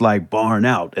was just, like, barring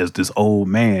out as this old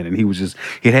man, and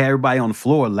he had everybody on the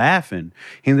floor laughing.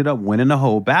 He ended up winning the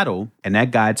whole battle, and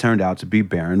that guy turned out to be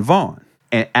Baron Vaughn.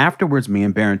 And afterwards, me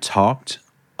and Baron talked,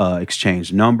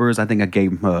 exchanged numbers. I think I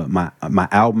gave him my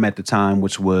album at the time,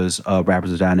 which was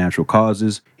Rappers That Die Natural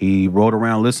Causes. He rode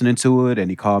around listening to it, and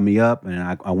he called me up,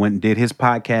 and I went and did his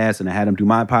podcast, and I had him do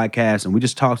my podcast, and we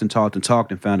just talked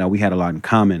and found out we had a lot in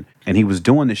common. And he was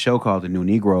doing this show called The New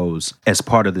Negroes as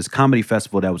part of this comedy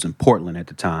festival that was in Portland at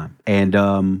the time. And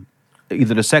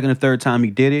either the second or third time he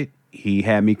did it, he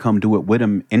had me come do it with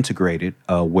him integrated,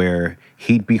 where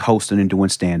he'd be hosting and doing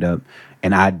stand-up,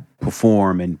 and I'd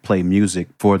perform and play music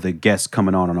for the guests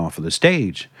coming on and off of the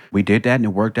stage. We did that, and it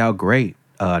worked out great.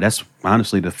 That's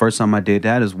honestly the first time I did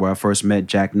that is where I first met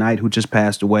Jack Knight, who just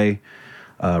passed away.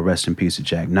 Rest in peace to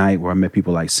Jack Knight, where I met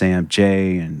people like Sam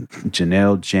J and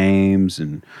Janelle James,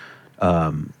 and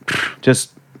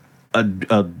just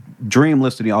a dream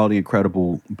list of all the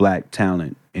incredible black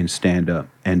talent in stand-up.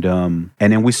 And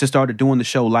then we just started doing the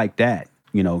show like that.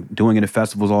 You know, doing it at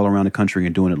festivals all around the country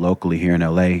and doing it locally here in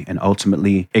LA. And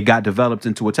ultimately, it got developed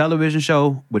into a television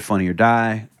show with Funny or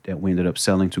Die that we ended up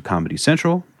selling to Comedy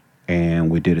Central.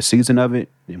 And we did a season of it.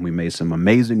 And we made some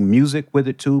amazing music with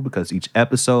it, too, because each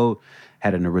episode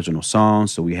had an original song.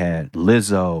 So we had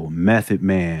Lizzo, Method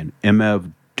Man,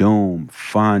 MF Doom,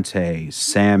 Fonte,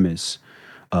 Samus,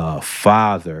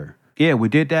 Father. Yeah, we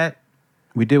did that.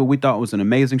 We did what we thought was an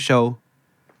amazing show.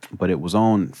 But it was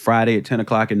on Friday at 10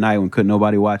 o'clock at night when couldn't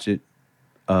nobody watch it.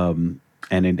 And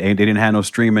they didn't have no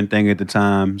streaming thing at the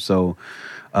time. So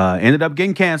ended up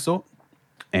getting canceled.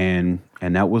 And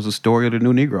that was the story of The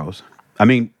New Negroes. I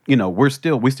mean, you know, we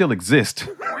still exist.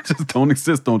 We just don't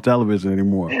exist on television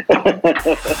anymore. I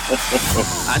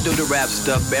do the rap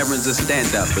stuff, Baron's a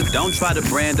stand-up, but don't try to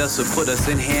brand us or put us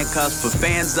in handcuffs. For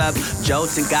fans of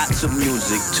Jolton got some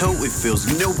music too. It feels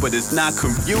new, but it's not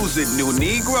confusing. New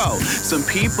Negro, some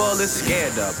people are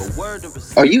scared of a word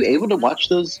of. Are you able to watch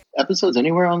those episodes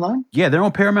anywhere online? Yeah, they're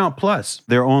on Paramount Plus.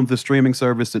 They're on the streaming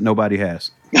service that nobody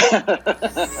has.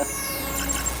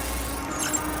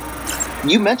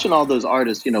 You mentioned all those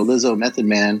artists, you know, Lizzo, Method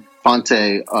Man,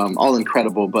 Fonte, all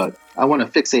incredible, but I want to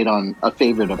fixate on a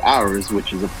favorite of ours,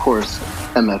 which is, of course,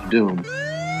 MF Doom.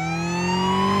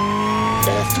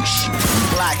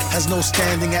 Black has no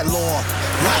standing at law.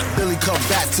 Black Billy come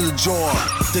back to the jaw.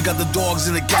 They got the dogs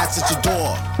and the cats at your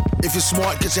door. If you're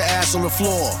smart, get your ass on the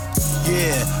floor.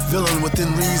 Yeah, villain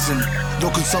within reason.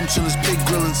 No consumption is pig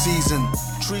grilling season.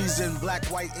 Treason, black,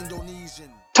 white,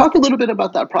 Indonesian. Talk a little bit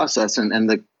about that process and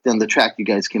the track you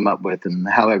guys came up with and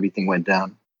how everything went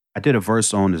down. I did a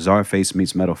verse on the Czarface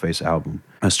Meets Metalface album.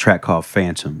 It's a track called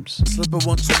Phantoms. Slipping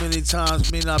one too many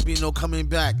times, may not be no coming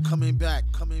back.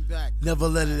 Never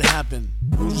let it happen.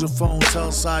 Use your phone,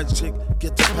 tell side chick,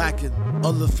 get the packing.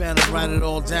 Other phantom, write it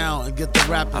all down and get the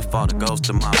rapping. I fought a ghost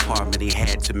in my apartment, he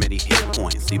had too many hit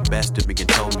points. He bested me and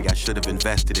told me I should have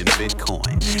invested in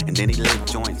Bitcoin. And then he lit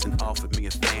joints and offered me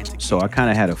a fancy. So I kind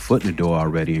of had a foot in the door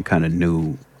already and kind of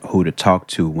knew who to talk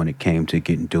to when it came to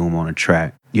getting Doom on a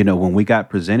track. You know, when we got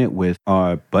presented with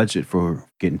our budget for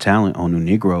getting talent on New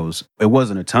Negroes, it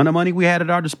wasn't a ton of money we had at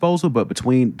our disposal, but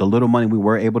between the little money we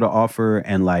were able to offer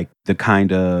and like the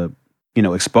kind of, you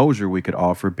know, exposure we could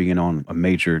offer being on a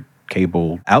major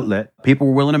cable outlet, people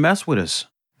were willing to mess with us.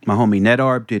 My homie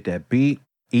Nedarb did that beat.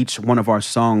 Each one of our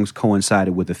songs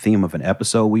coincided with the theme of an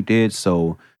episode we did.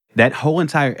 So that whole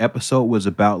entire episode was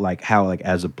about like how like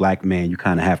as a black man, you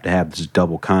kind of have to have this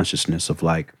double consciousness of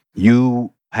like,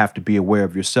 you have to be aware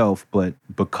of yourself, but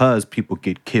because people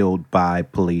get killed by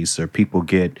police or people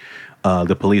get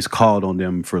the police called on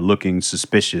them for looking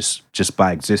suspicious just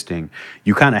by existing,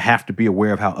 you kind of have to be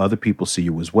aware of how other people see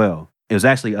you as well. It was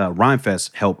actually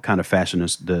Rhymefest helped kind of fashion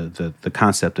the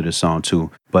concept of this song too.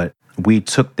 But we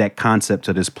took that concept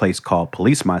to this place called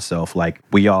Police Myself. Like,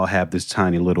 we all have this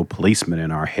tiny little policeman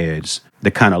in our heads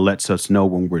that kind of lets us know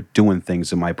when we're doing things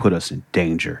that might put us in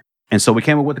danger. And so we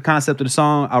came up with the concept of the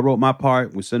song. I wrote my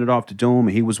part. We sent it off to Doom,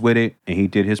 and he was with it, and he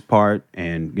did his part.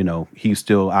 And, you know, he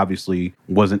still obviously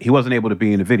wasn't able to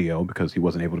be in the video because he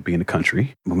wasn't able to be in the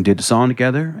country. But we did the song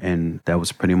together, and that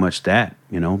was pretty much that.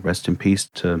 You know, rest in peace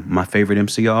to my favorite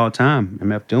MC of all time,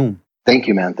 MF Doom. Thank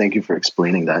you, man. Thank you for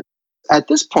explaining that. At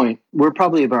this point, we're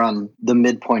probably around the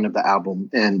midpoint of the album,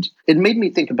 and it made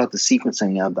me think about the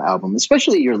sequencing of the album,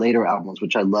 especially your later albums,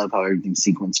 which I love how everything's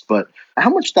sequenced. But how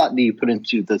much thought do you put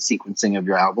into the sequencing of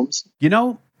your albums? You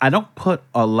know, I don't put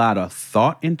a lot of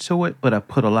thought into it, but I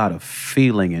put a lot of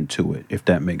feeling into it, if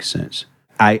that makes sense.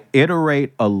 I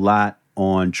iterate a lot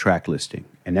on track listing,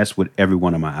 and that's with every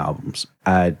one of my albums.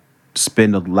 I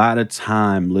spend a lot of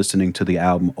time listening to the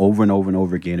album over and over and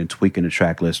over again and tweaking the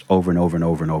track list over and over and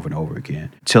over and over and over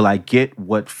again till I get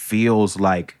what feels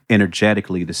like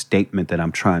energetically the statement that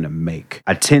I'm trying to make.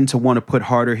 I tend to want to put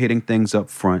harder hitting things up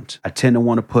front. I tend to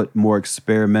want to put more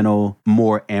experimental,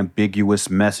 more ambiguous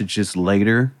messages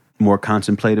later, more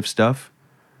contemplative stuff.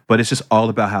 But it's just all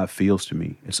about how it feels to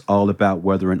me. It's all about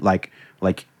whether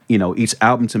you know, each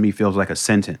album to me feels like a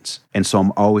sentence. And so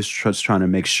I'm always just trying to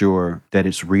make sure that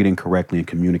it's reading correctly and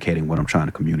communicating what I'm trying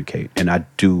to communicate. And I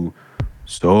do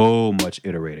so much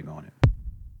iterating on it.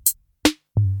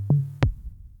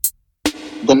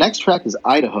 The next track is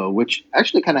Idaho, which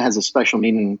actually kind of has a special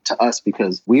meaning to us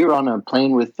because we were on a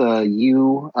plane with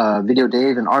you, Video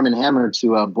Dave, and Arm & Hammer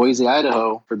to Boise,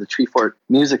 Idaho for the Treefort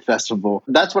Music Festival.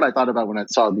 That's what I thought about when I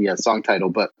saw the song title,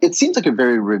 but it seems like a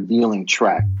very revealing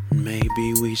track.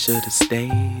 Maybe we should have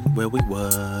stayed where we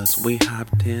was. We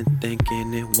hopped in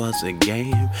thinking it was a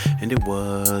game, and it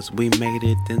was. We made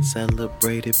it, then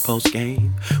celebrated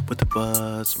post-game with the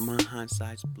buzz. My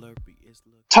hindsight's blurry.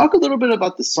 Talk a little bit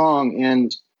about the song,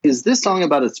 and is this song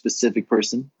about a specific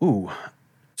person? Ooh.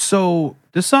 So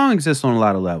the song exists on a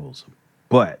lot of levels,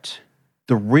 but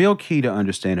the real key to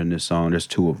understanding this song, there's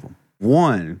two of them.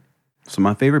 One, so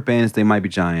my favorite bands, They Might Be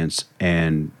Giants,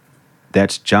 and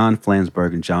that's John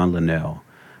Flansburgh and John Linnell.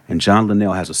 And John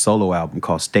Linnell has a solo album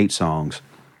called State Songs.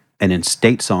 And in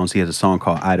State Songs, he has a song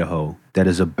called Idaho that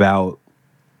is about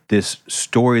this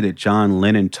story that John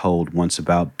Lennon told once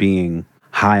about being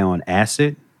high on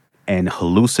acid and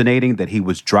hallucinating that he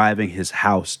was driving his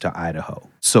house to Idaho.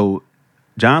 So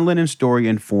John Lennon's story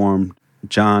informed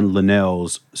John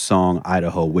Linnell's song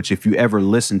Idaho, which if you ever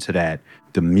listen to that,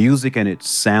 the music in it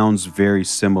sounds very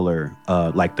similar,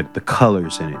 like the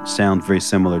colors in it sound very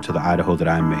similar to the Idaho that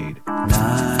I made.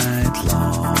 Night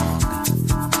long,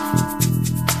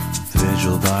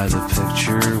 vigil by the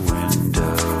picture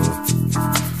window,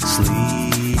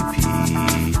 sleepy,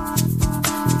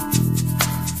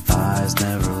 eyes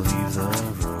never leave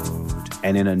the road.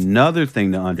 And then another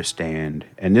thing to understand,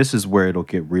 and this is where it'll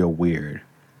get real weird,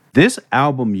 this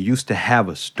album used to have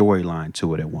a storyline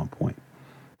to it at one point.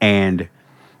 And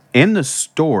in the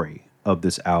story of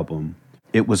this album,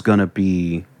 it was going to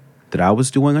be that I was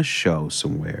doing a show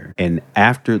somewhere. And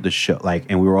after the show,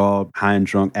 and we were all high and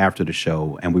drunk after the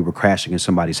show, and we were crashing in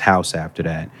somebody's house after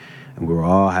that. And we were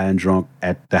all high and drunk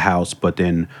at the house, but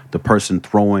then the person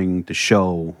throwing the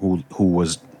show who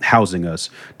was housing us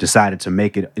decided to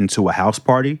make it into a house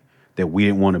party that we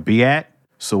didn't want to be at.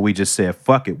 So we just said,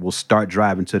 fuck it, we'll start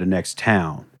driving to the next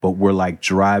town. But we're like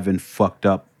driving fucked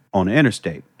up on the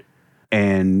interstate.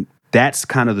 And that's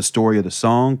kind of the story of the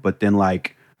song. But then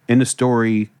like in the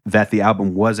story that the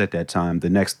album was at that time, the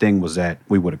next thing was that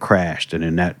we would have crashed. And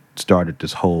then that started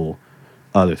this whole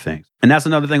other thing. And that's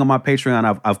another thing on my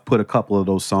Patreon. I've put a couple of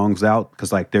those songs out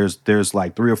because like there's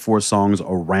like 3 or 4 songs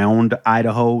around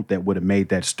Idaho that would have made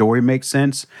that story make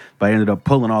sense. But I ended up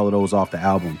pulling all of those off the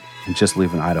album and just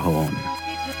leaving Idaho on there.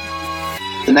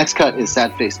 The next cut is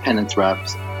Sad Face Penance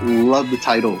Raps. Love the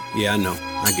title. Yeah, I know.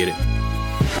 I get it.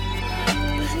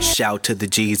 Shout to the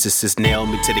Jesuses, nail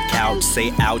me to the couch,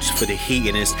 say ouch for the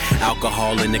heatiness.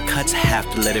 Alcohol in the cuts, have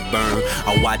to let it burn.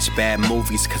 I watch bad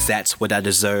movies, cause that's what I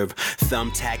deserve.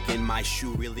 Thumbtack in my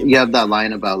shoe really... You have that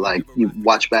line about like, you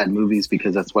watch bad movies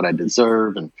because that's what I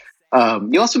deserve. And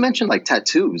you also mentioned like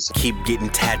tattoos. Keep getting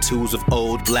tattoos of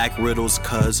old black riddles,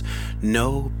 cause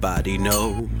nobody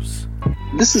knows.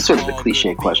 This is sort of a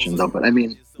cliche question though, but I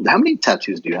mean, how many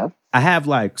tattoos do you have? I have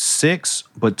like 6,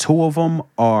 but 2 of them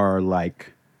are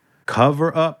like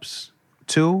cover-ups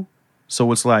tattoo.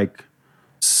 So it's like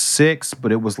 6,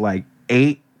 but it was like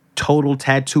 8 total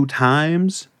tattoo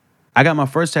times. I got my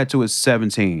first tattoo at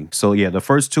 17. So yeah, the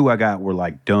first 2 I got were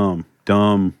like dumb,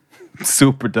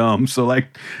 super dumb. So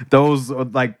like those are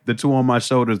like the 2 on my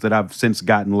shoulders that I've since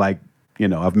gotten like, you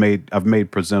know, I've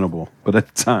made presentable. But at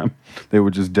the time, they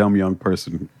were just dumb young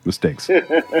person mistakes.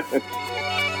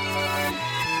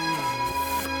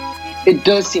 It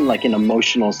does seem like an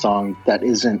emotional song that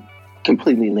isn't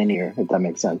completely linear, if that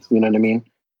makes sense. You know what I mean?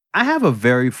 I have a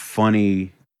very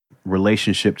funny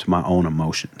relationship to my own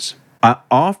emotions. I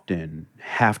often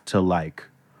have to like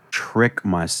trick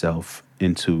myself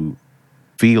into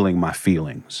feeling my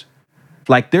feelings.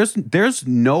 Like there's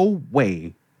no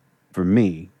way for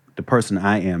me, the person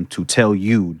I am, to tell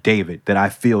you, David, that I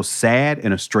feel sad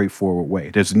in a straightforward way.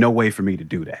 There's no way for me to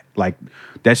do that. Like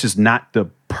that's just not the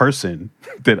person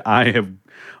that I have,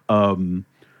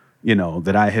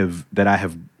 that I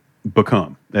have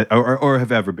become or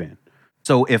have ever been.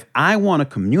 So if I want to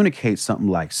communicate something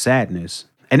like sadness,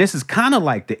 and this is kind of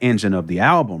like the engine of the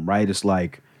album, right? It's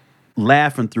like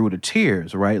laughing through the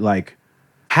tears, right? Like,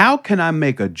 how can I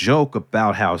make a joke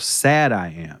about how sad I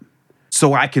am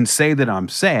so I can say that I'm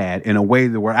sad in a way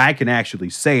that where I can actually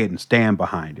say it and stand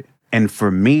behind it? And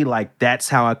for me, like, that's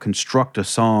how I construct a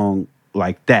song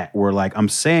like that, where like I'm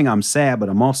saying I'm sad, but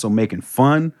I'm also making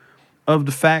fun of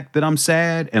the fact that I'm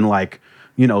sad and like,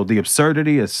 you know, the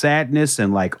absurdity of sadness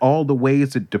and like all the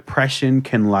ways that depression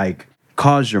can like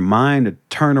cause your mind to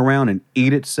turn around and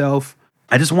eat itself.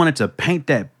 I just wanted to paint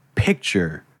that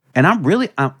picture. And I'm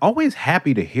always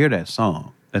happy to hear that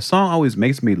song. That song always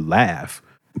makes me laugh.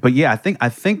 But yeah, I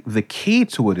think the key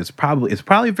to it is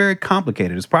probably very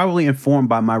complicated. It's probably informed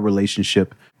by my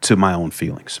relationship to my own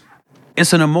feelings.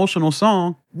 It's an emotional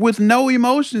song with no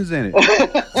emotions in it.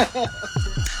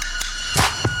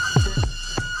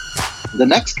 The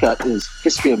next cut is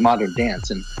History of Modern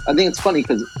Dance, and I think it's funny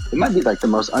because it might be like the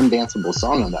most undanceable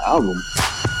song on the album.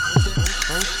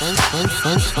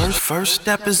 First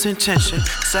step is intention,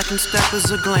 second step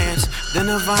is a glance, then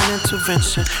divine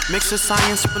intervention, mix of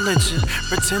science, religion,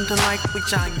 pretending like we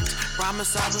giants.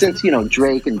 Since, you know,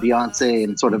 Drake and Beyonce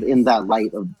and sort of in that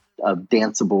light of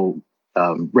danceable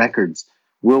records,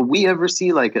 will we ever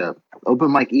see like a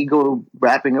Open Mike Ego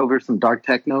rapping over some dark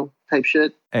techno type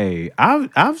shit? Hey,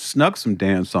 I've snuck some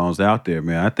dance songs out there,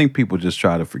 man. I think people just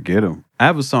try to forget them. I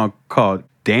have a song called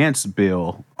Dance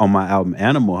Bill on my album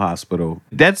Animal Hospital.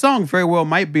 That song very well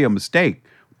might be a mistake,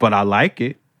 but I like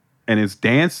it, and it's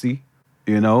dancey.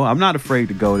 You know, I'm not afraid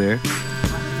to go there.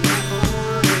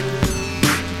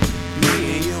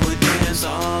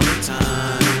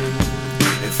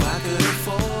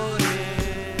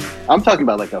 I'm talking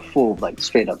about like a full, like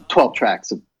straight up 12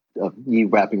 tracks of you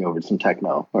rapping over some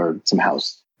techno or some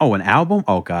house. Oh, an album?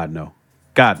 Oh, God, no.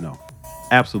 God, no.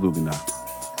 Absolutely not.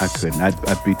 I couldn't.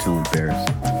 I'd be too embarrassed.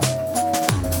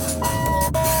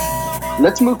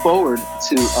 Let's move forward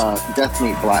to Death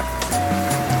Made Black.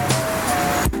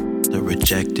 The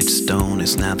rejected stone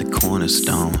is now the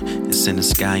cornerstone. It's in the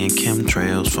sky in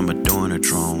chemtrails from a Dorner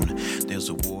drone. There's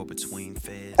a war between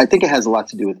feds. I think it has a lot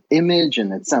to do with image,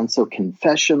 and it sounds so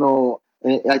confessional.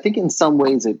 I think in some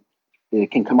ways it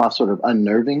can come off sort of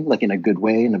unnerving, like in a good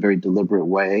way, in a very deliberate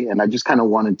way. And I just kind of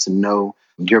wanted to know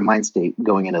your mind state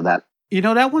going into that. You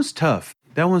know, that one's tough.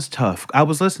 I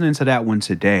was listening to that one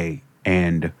today,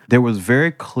 and there was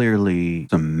very clearly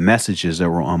some messages that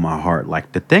were on my heart.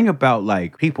 Like the thing about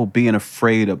like people being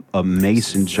afraid of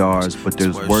mason jars, but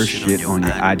there's worse shit on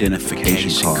your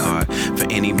identification card.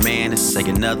 For any man to say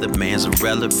another man's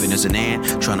irrelevant as an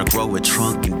ant trying to grow a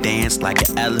trunk and dance like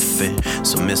an elephant.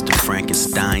 So Mr.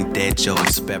 Frankenstein, dead Joe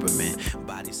experiment.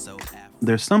 Body so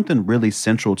there's something really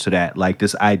central to that, like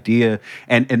this idea,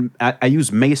 and I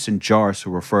use mason jars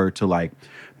to refer to like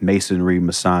masonry,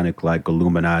 Masonic, like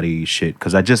Illuminati shit,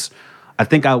 because I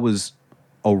think I was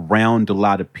around a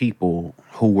lot of people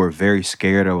who were very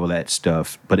scared of all that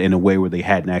stuff, but in a way where they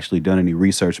hadn't actually done any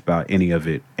research about any of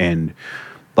it, and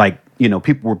like, you know,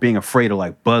 people were being afraid of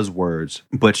like buzzwords,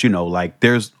 but you know, like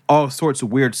there's all sorts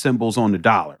of weird symbols on the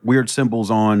dollar, weird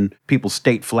symbols on people's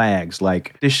state flags.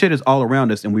 Like this shit is all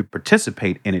around us and we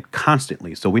participate in it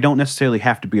constantly. So we don't necessarily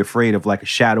have to be afraid of like a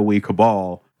shadowy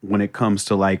cabal when it comes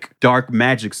to like dark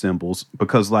magic symbols,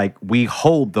 because like we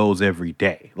hold those every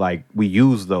day. Like we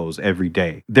use those every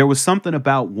day. There was something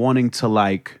about wanting to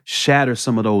like shatter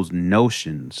some of those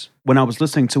notions. When I was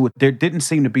listening to it, there didn't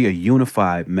seem to be a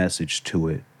unified message to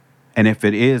it. And if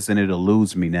it is, then it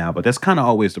eludes me now. But that's kind of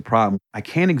always the problem. I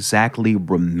can't exactly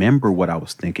remember what I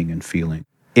was thinking and feeling.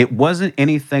 It wasn't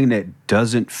anything that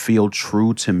doesn't feel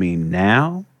true to me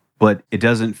now, but it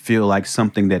doesn't feel like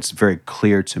something that's very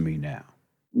clear to me now.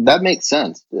 That makes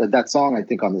sense. That song, I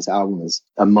think, on this album is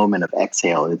a moment of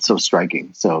exhale. It's so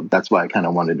striking. So that's why I kind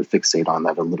of wanted to fixate on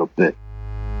that a little bit.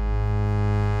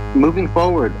 Moving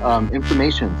forward,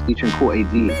 Information featuring Cool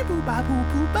AD.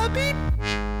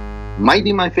 Might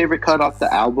be my favorite cut off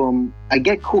the album. I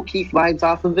get Kool Keith vibes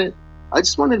off of it. I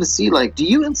just wanted to see, like, do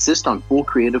you insist on full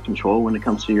creative control when it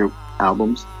comes to your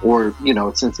albums? Or, you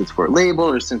know, since it's for a label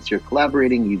or since you're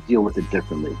collaborating, you deal with it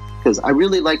differently? Because I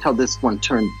really liked how this one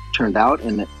turned out,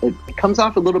 and it comes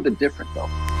off a little bit different, though.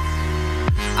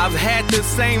 I've had the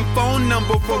same phone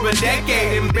number for a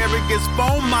decade, and Barrick's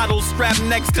phone model strapped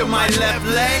next to my left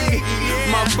leg.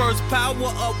 My first power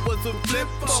up was a flip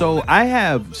phone. So I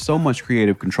have so much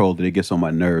creative control that it gets on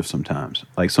my nerves sometimes.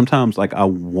 Like sometimes like I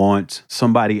want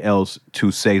somebody else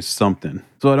to say something.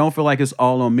 So I don't feel like it's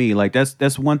all on me. Like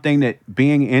that's one thing that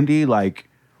being indie, like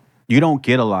you don't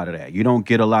get a lot of that. You don't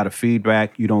get a lot of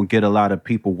feedback. You don't get a lot of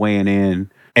people weighing in.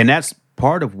 And that's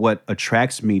part of what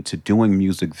attracts me to doing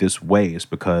music this way is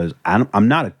because I'm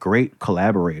not a great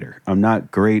collaborator. I'm not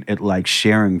great at like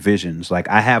sharing visions. Like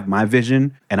I have my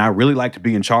vision and I really like to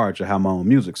be in charge of how my own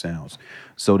music sounds.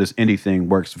 So this indie thing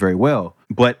works very well.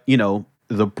 But, you know,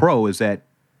 the pro is that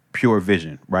pure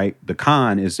vision, right? The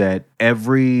con is that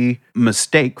every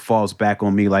mistake falls back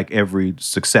on me like every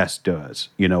success does.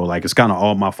 You know, like it's kind of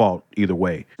all my fault either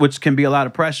way, which can be a lot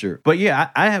of pressure. But yeah,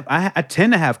 I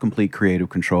tend to have complete creative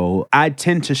control. I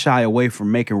tend to shy away from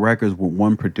making records with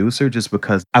one producer just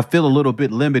because I feel a little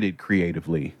bit limited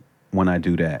creatively when I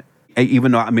do that.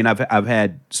 Even though, I mean, I've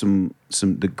had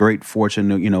the great fortune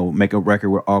to, you know, make a record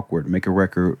with Awkward, make a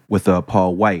record with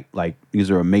Paul White. Like, these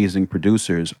are amazing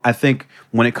producers. I think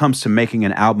when it comes to making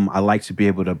an album, I like to be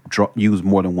able to use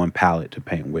more than one palette to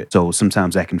paint with. So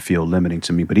sometimes that can feel limiting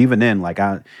to me. But even then, like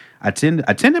I tend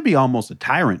to be almost a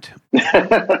tyrant.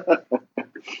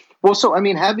 Well, so I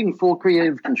mean, having full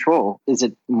creative control, is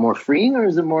it more freeing or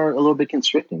is it more a little bit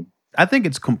constricting? I think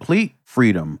it's complete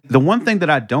freedom. The one thing that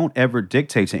I don't ever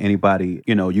dictate to anybody,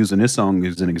 you know, using this song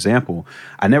as an example,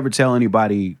 I never tell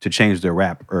anybody to change their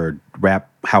rap or rap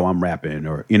how I'm rapping.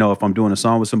 Or, you know, if I'm doing a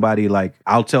song with somebody, like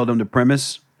I'll tell them the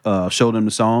premise, show them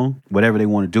the song, whatever they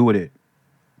want to do with it.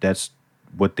 That's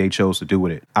what they chose to do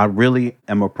with it. I really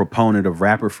am a proponent of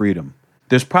rapper freedom.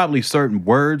 There's probably certain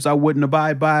words I wouldn't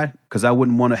abide by because I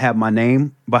wouldn't want to have my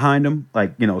name behind them,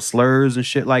 like, you know, slurs and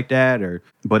shit like that.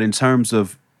 But in terms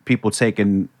of people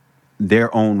taking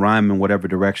their own rhyme in whatever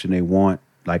direction they want,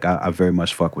 like I very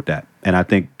much fuck with that. And I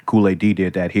think Kool AD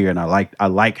did that here, and I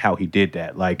like how he did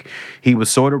that. Like he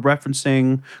was sort of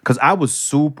referencing, because I was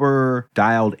super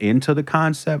dialed into the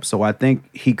concept, so I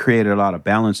think he created a lot of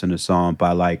balance in the song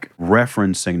by like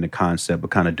referencing the concept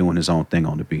but kind of doing his own thing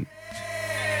on the beat.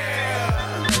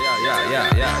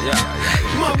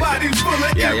 My body's full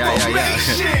of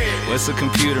information. What's a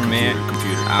computer, man?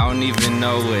 Computer. I don't even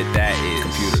know what that is.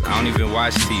 Computer. I don't even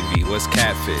watch TV. What's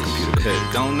catfish? Computer.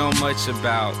 Don't know much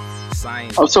about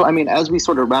science. Oh, so I mean, as we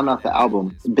sort of round off the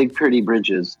album, Big Pretty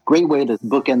Bridges, great way to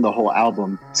bookend the whole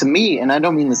album. To me, and I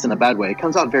don't mean this in a bad way, it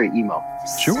comes out very emo.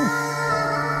 Sure.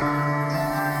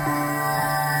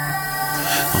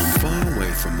 I'm far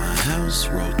away from my house,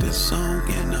 wrote this song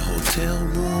in a hotel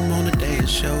room on the day a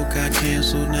show got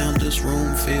canceled. Now this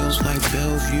room feels like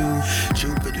Bellevue.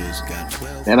 Jupiter's got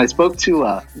 12. And I spoke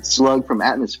to Slug from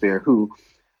Atmosphere, who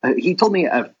he told me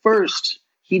at first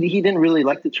he didn't really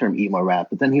like the term emo rap,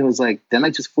 but then he was like, then I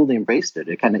just fully embraced it.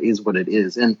 It kind of is what it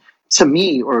is. And to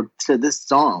me, or to this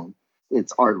song,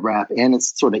 it's art rap and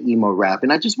it's sort of emo rap.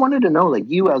 And I just wanted to know, like,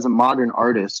 you as a modern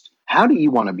artist, how do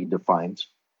you want to be defined?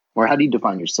 Or how do you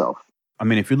define yourself? I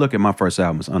mean, if you look at my first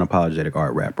album, it's unapologetic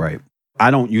art rap, right?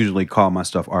 I don't usually call my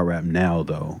stuff art rap now,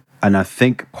 though. And I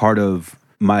think part of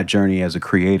my journey as a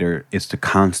creator is to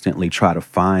constantly try to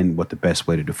find what the best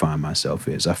way to define myself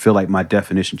is. I feel like my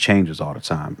definition changes all the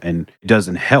time. And it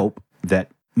doesn't help that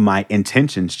my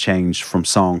intentions change from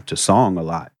song to song a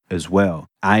lot as well.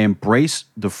 I embrace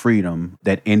the freedom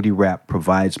that indie rap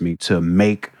provides me to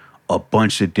make a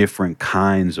bunch of different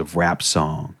kinds of rap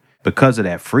song. Because of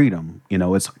that freedom, you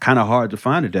know, it's kind of hard to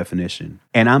find a definition.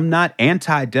 And I'm not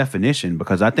anti-definition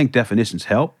because I think definitions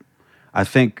help. I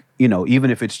think, you know, even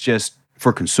if it's just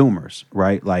for consumers,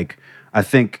 right? Like, I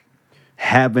think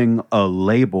having a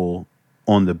label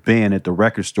on the bin at the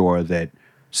record store that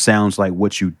sounds like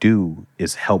what you do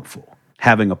is helpful.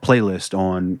 Having a playlist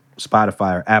on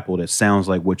Spotify or Apple that sounds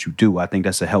like what you do, I think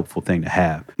that's a helpful thing to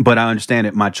have. But I understand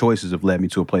that my choices have led me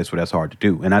to a place where that's hard to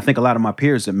do. And I think a lot of my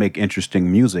peers that make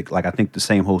interesting music, like I think the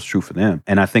same holds true for them.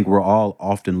 And I think we're all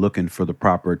often looking for the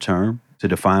proper term to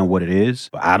define what it is.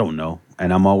 But I don't know.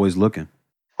 And I'm always looking.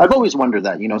 I've always wondered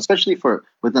that, especially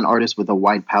with an artist with a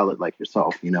wide palette like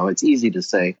yourself. It's easy to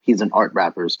say he's an art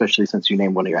rapper, especially since you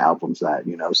named one of your albums that.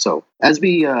 So as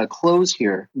we close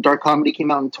here, Dark Comedy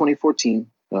came out in 2014.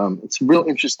 It's a real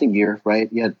interesting year,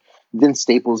 right? You had Vince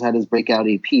Staples had his breakout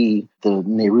EP. The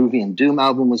Nehruvian Doom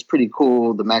album was pretty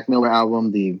cool. The Mac Miller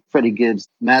album, the Freddie Gibbs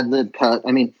Madlib cut.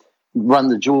 I mean, Run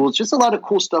the Jewels, just a lot of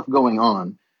cool stuff going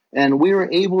on. And we were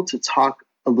able to talk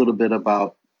a little bit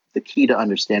about the key to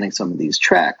understanding some of these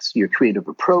tracks, your creative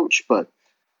approach. But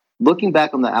looking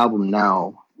back on the album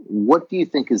now, what do you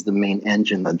think is the main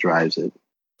engine that drives it?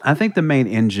 I think the main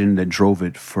engine that drove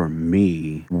it for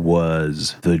me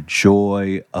was the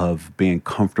joy of being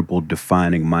comfortable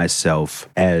defining myself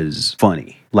as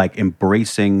funny, like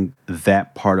embracing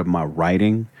that part of my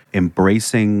writing,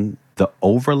 embracing the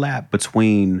overlap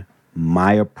between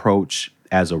my approach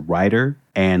as a writer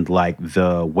and like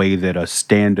the way that a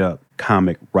stand-up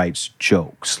comic writes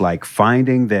jokes, like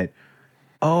finding that,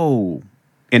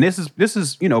 and this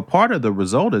is part of the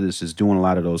result of this is doing a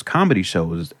lot of those comedy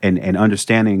shows and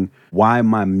understanding why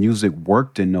my music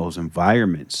worked in those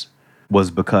environments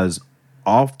was because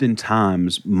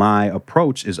oftentimes my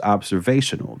approach is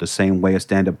observational, the same way a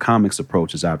stand-up comic's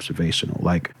approach is observational.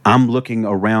 Like I'm looking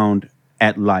around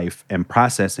at life and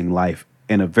processing life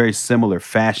in a very similar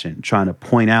fashion, trying to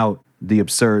point out the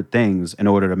absurd things in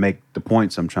order to make the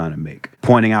points I'm trying to make,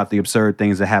 pointing out the absurd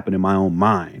things that happen in my own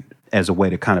mind as a way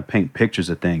to kind of paint pictures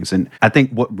of things. And I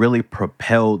think what really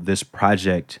propelled this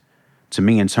project to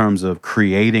me in terms of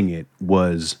creating it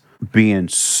was being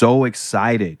so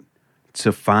excited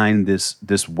to find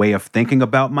this way of thinking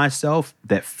about myself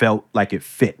that felt like it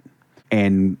fit,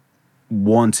 and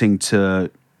wanting to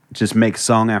just make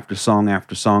song after song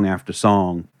after song after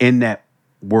song in that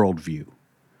worldview.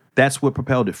 That's what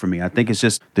propelled it for me. I think it's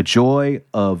just the joy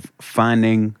of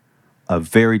finding a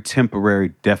very temporary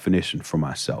definition for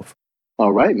myself.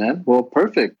 All right, man. Well,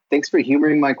 perfect. Thanks for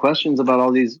humoring my questions about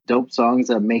all these dope songs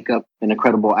that make up an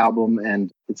incredible album.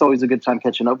 And it's always a good time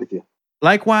catching up with you.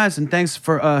 Likewise, and thanks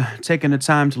for taking the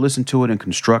time to listen to it and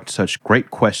construct such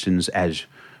great questions as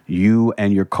you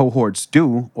and your cohorts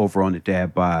do over on the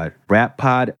Dad Bod Rap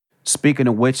Pod. Speaking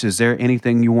of which, is there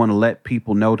anything you want to let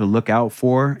people know to look out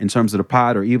for in terms of the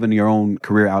pod or even your own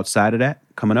career outside of that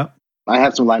coming up? I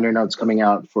have some liner notes coming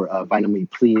out for Vinyl Me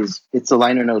Please. It's the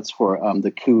liner notes for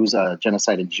the Coups,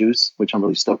 Genocide and Juice, which I'm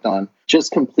really stoked on.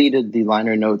 Just completed the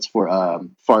liner notes for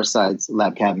Farside's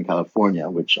Lab Cabin California,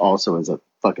 which also is a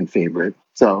fucking favorite.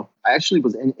 So I actually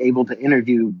was able to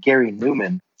interview Gary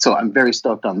Newman, so I'm very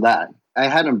stoked on that. I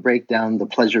had him break down The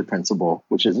Pleasure Principle,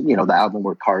 which is, the album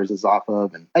where Cars is off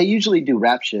of. And I usually do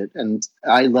rap shit, and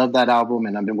I love that album,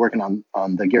 and I've been working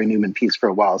on the Gary Newman piece for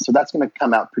a while. So that's going to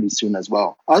come out pretty soon as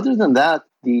well. Other than that,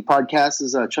 the podcast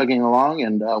is chugging along,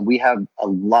 and we have a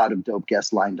lot of dope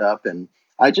guests lined up. And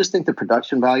I just think the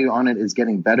production value on it is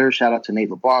getting better. Shout out to Nate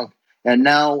LeBlanc. And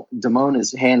now Damone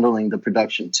is handling the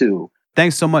production too.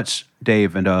 Thanks so much,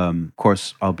 Dave. And of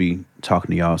course, I'll be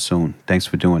talking to y'all soon. Thanks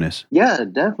for doing this. Yeah,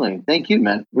 definitely. Thank you,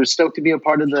 man. We're stoked to be a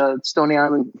part of the Stony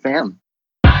Island fam.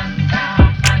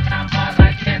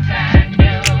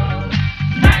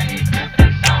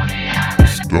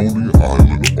 Stony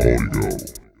Island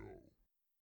Audio.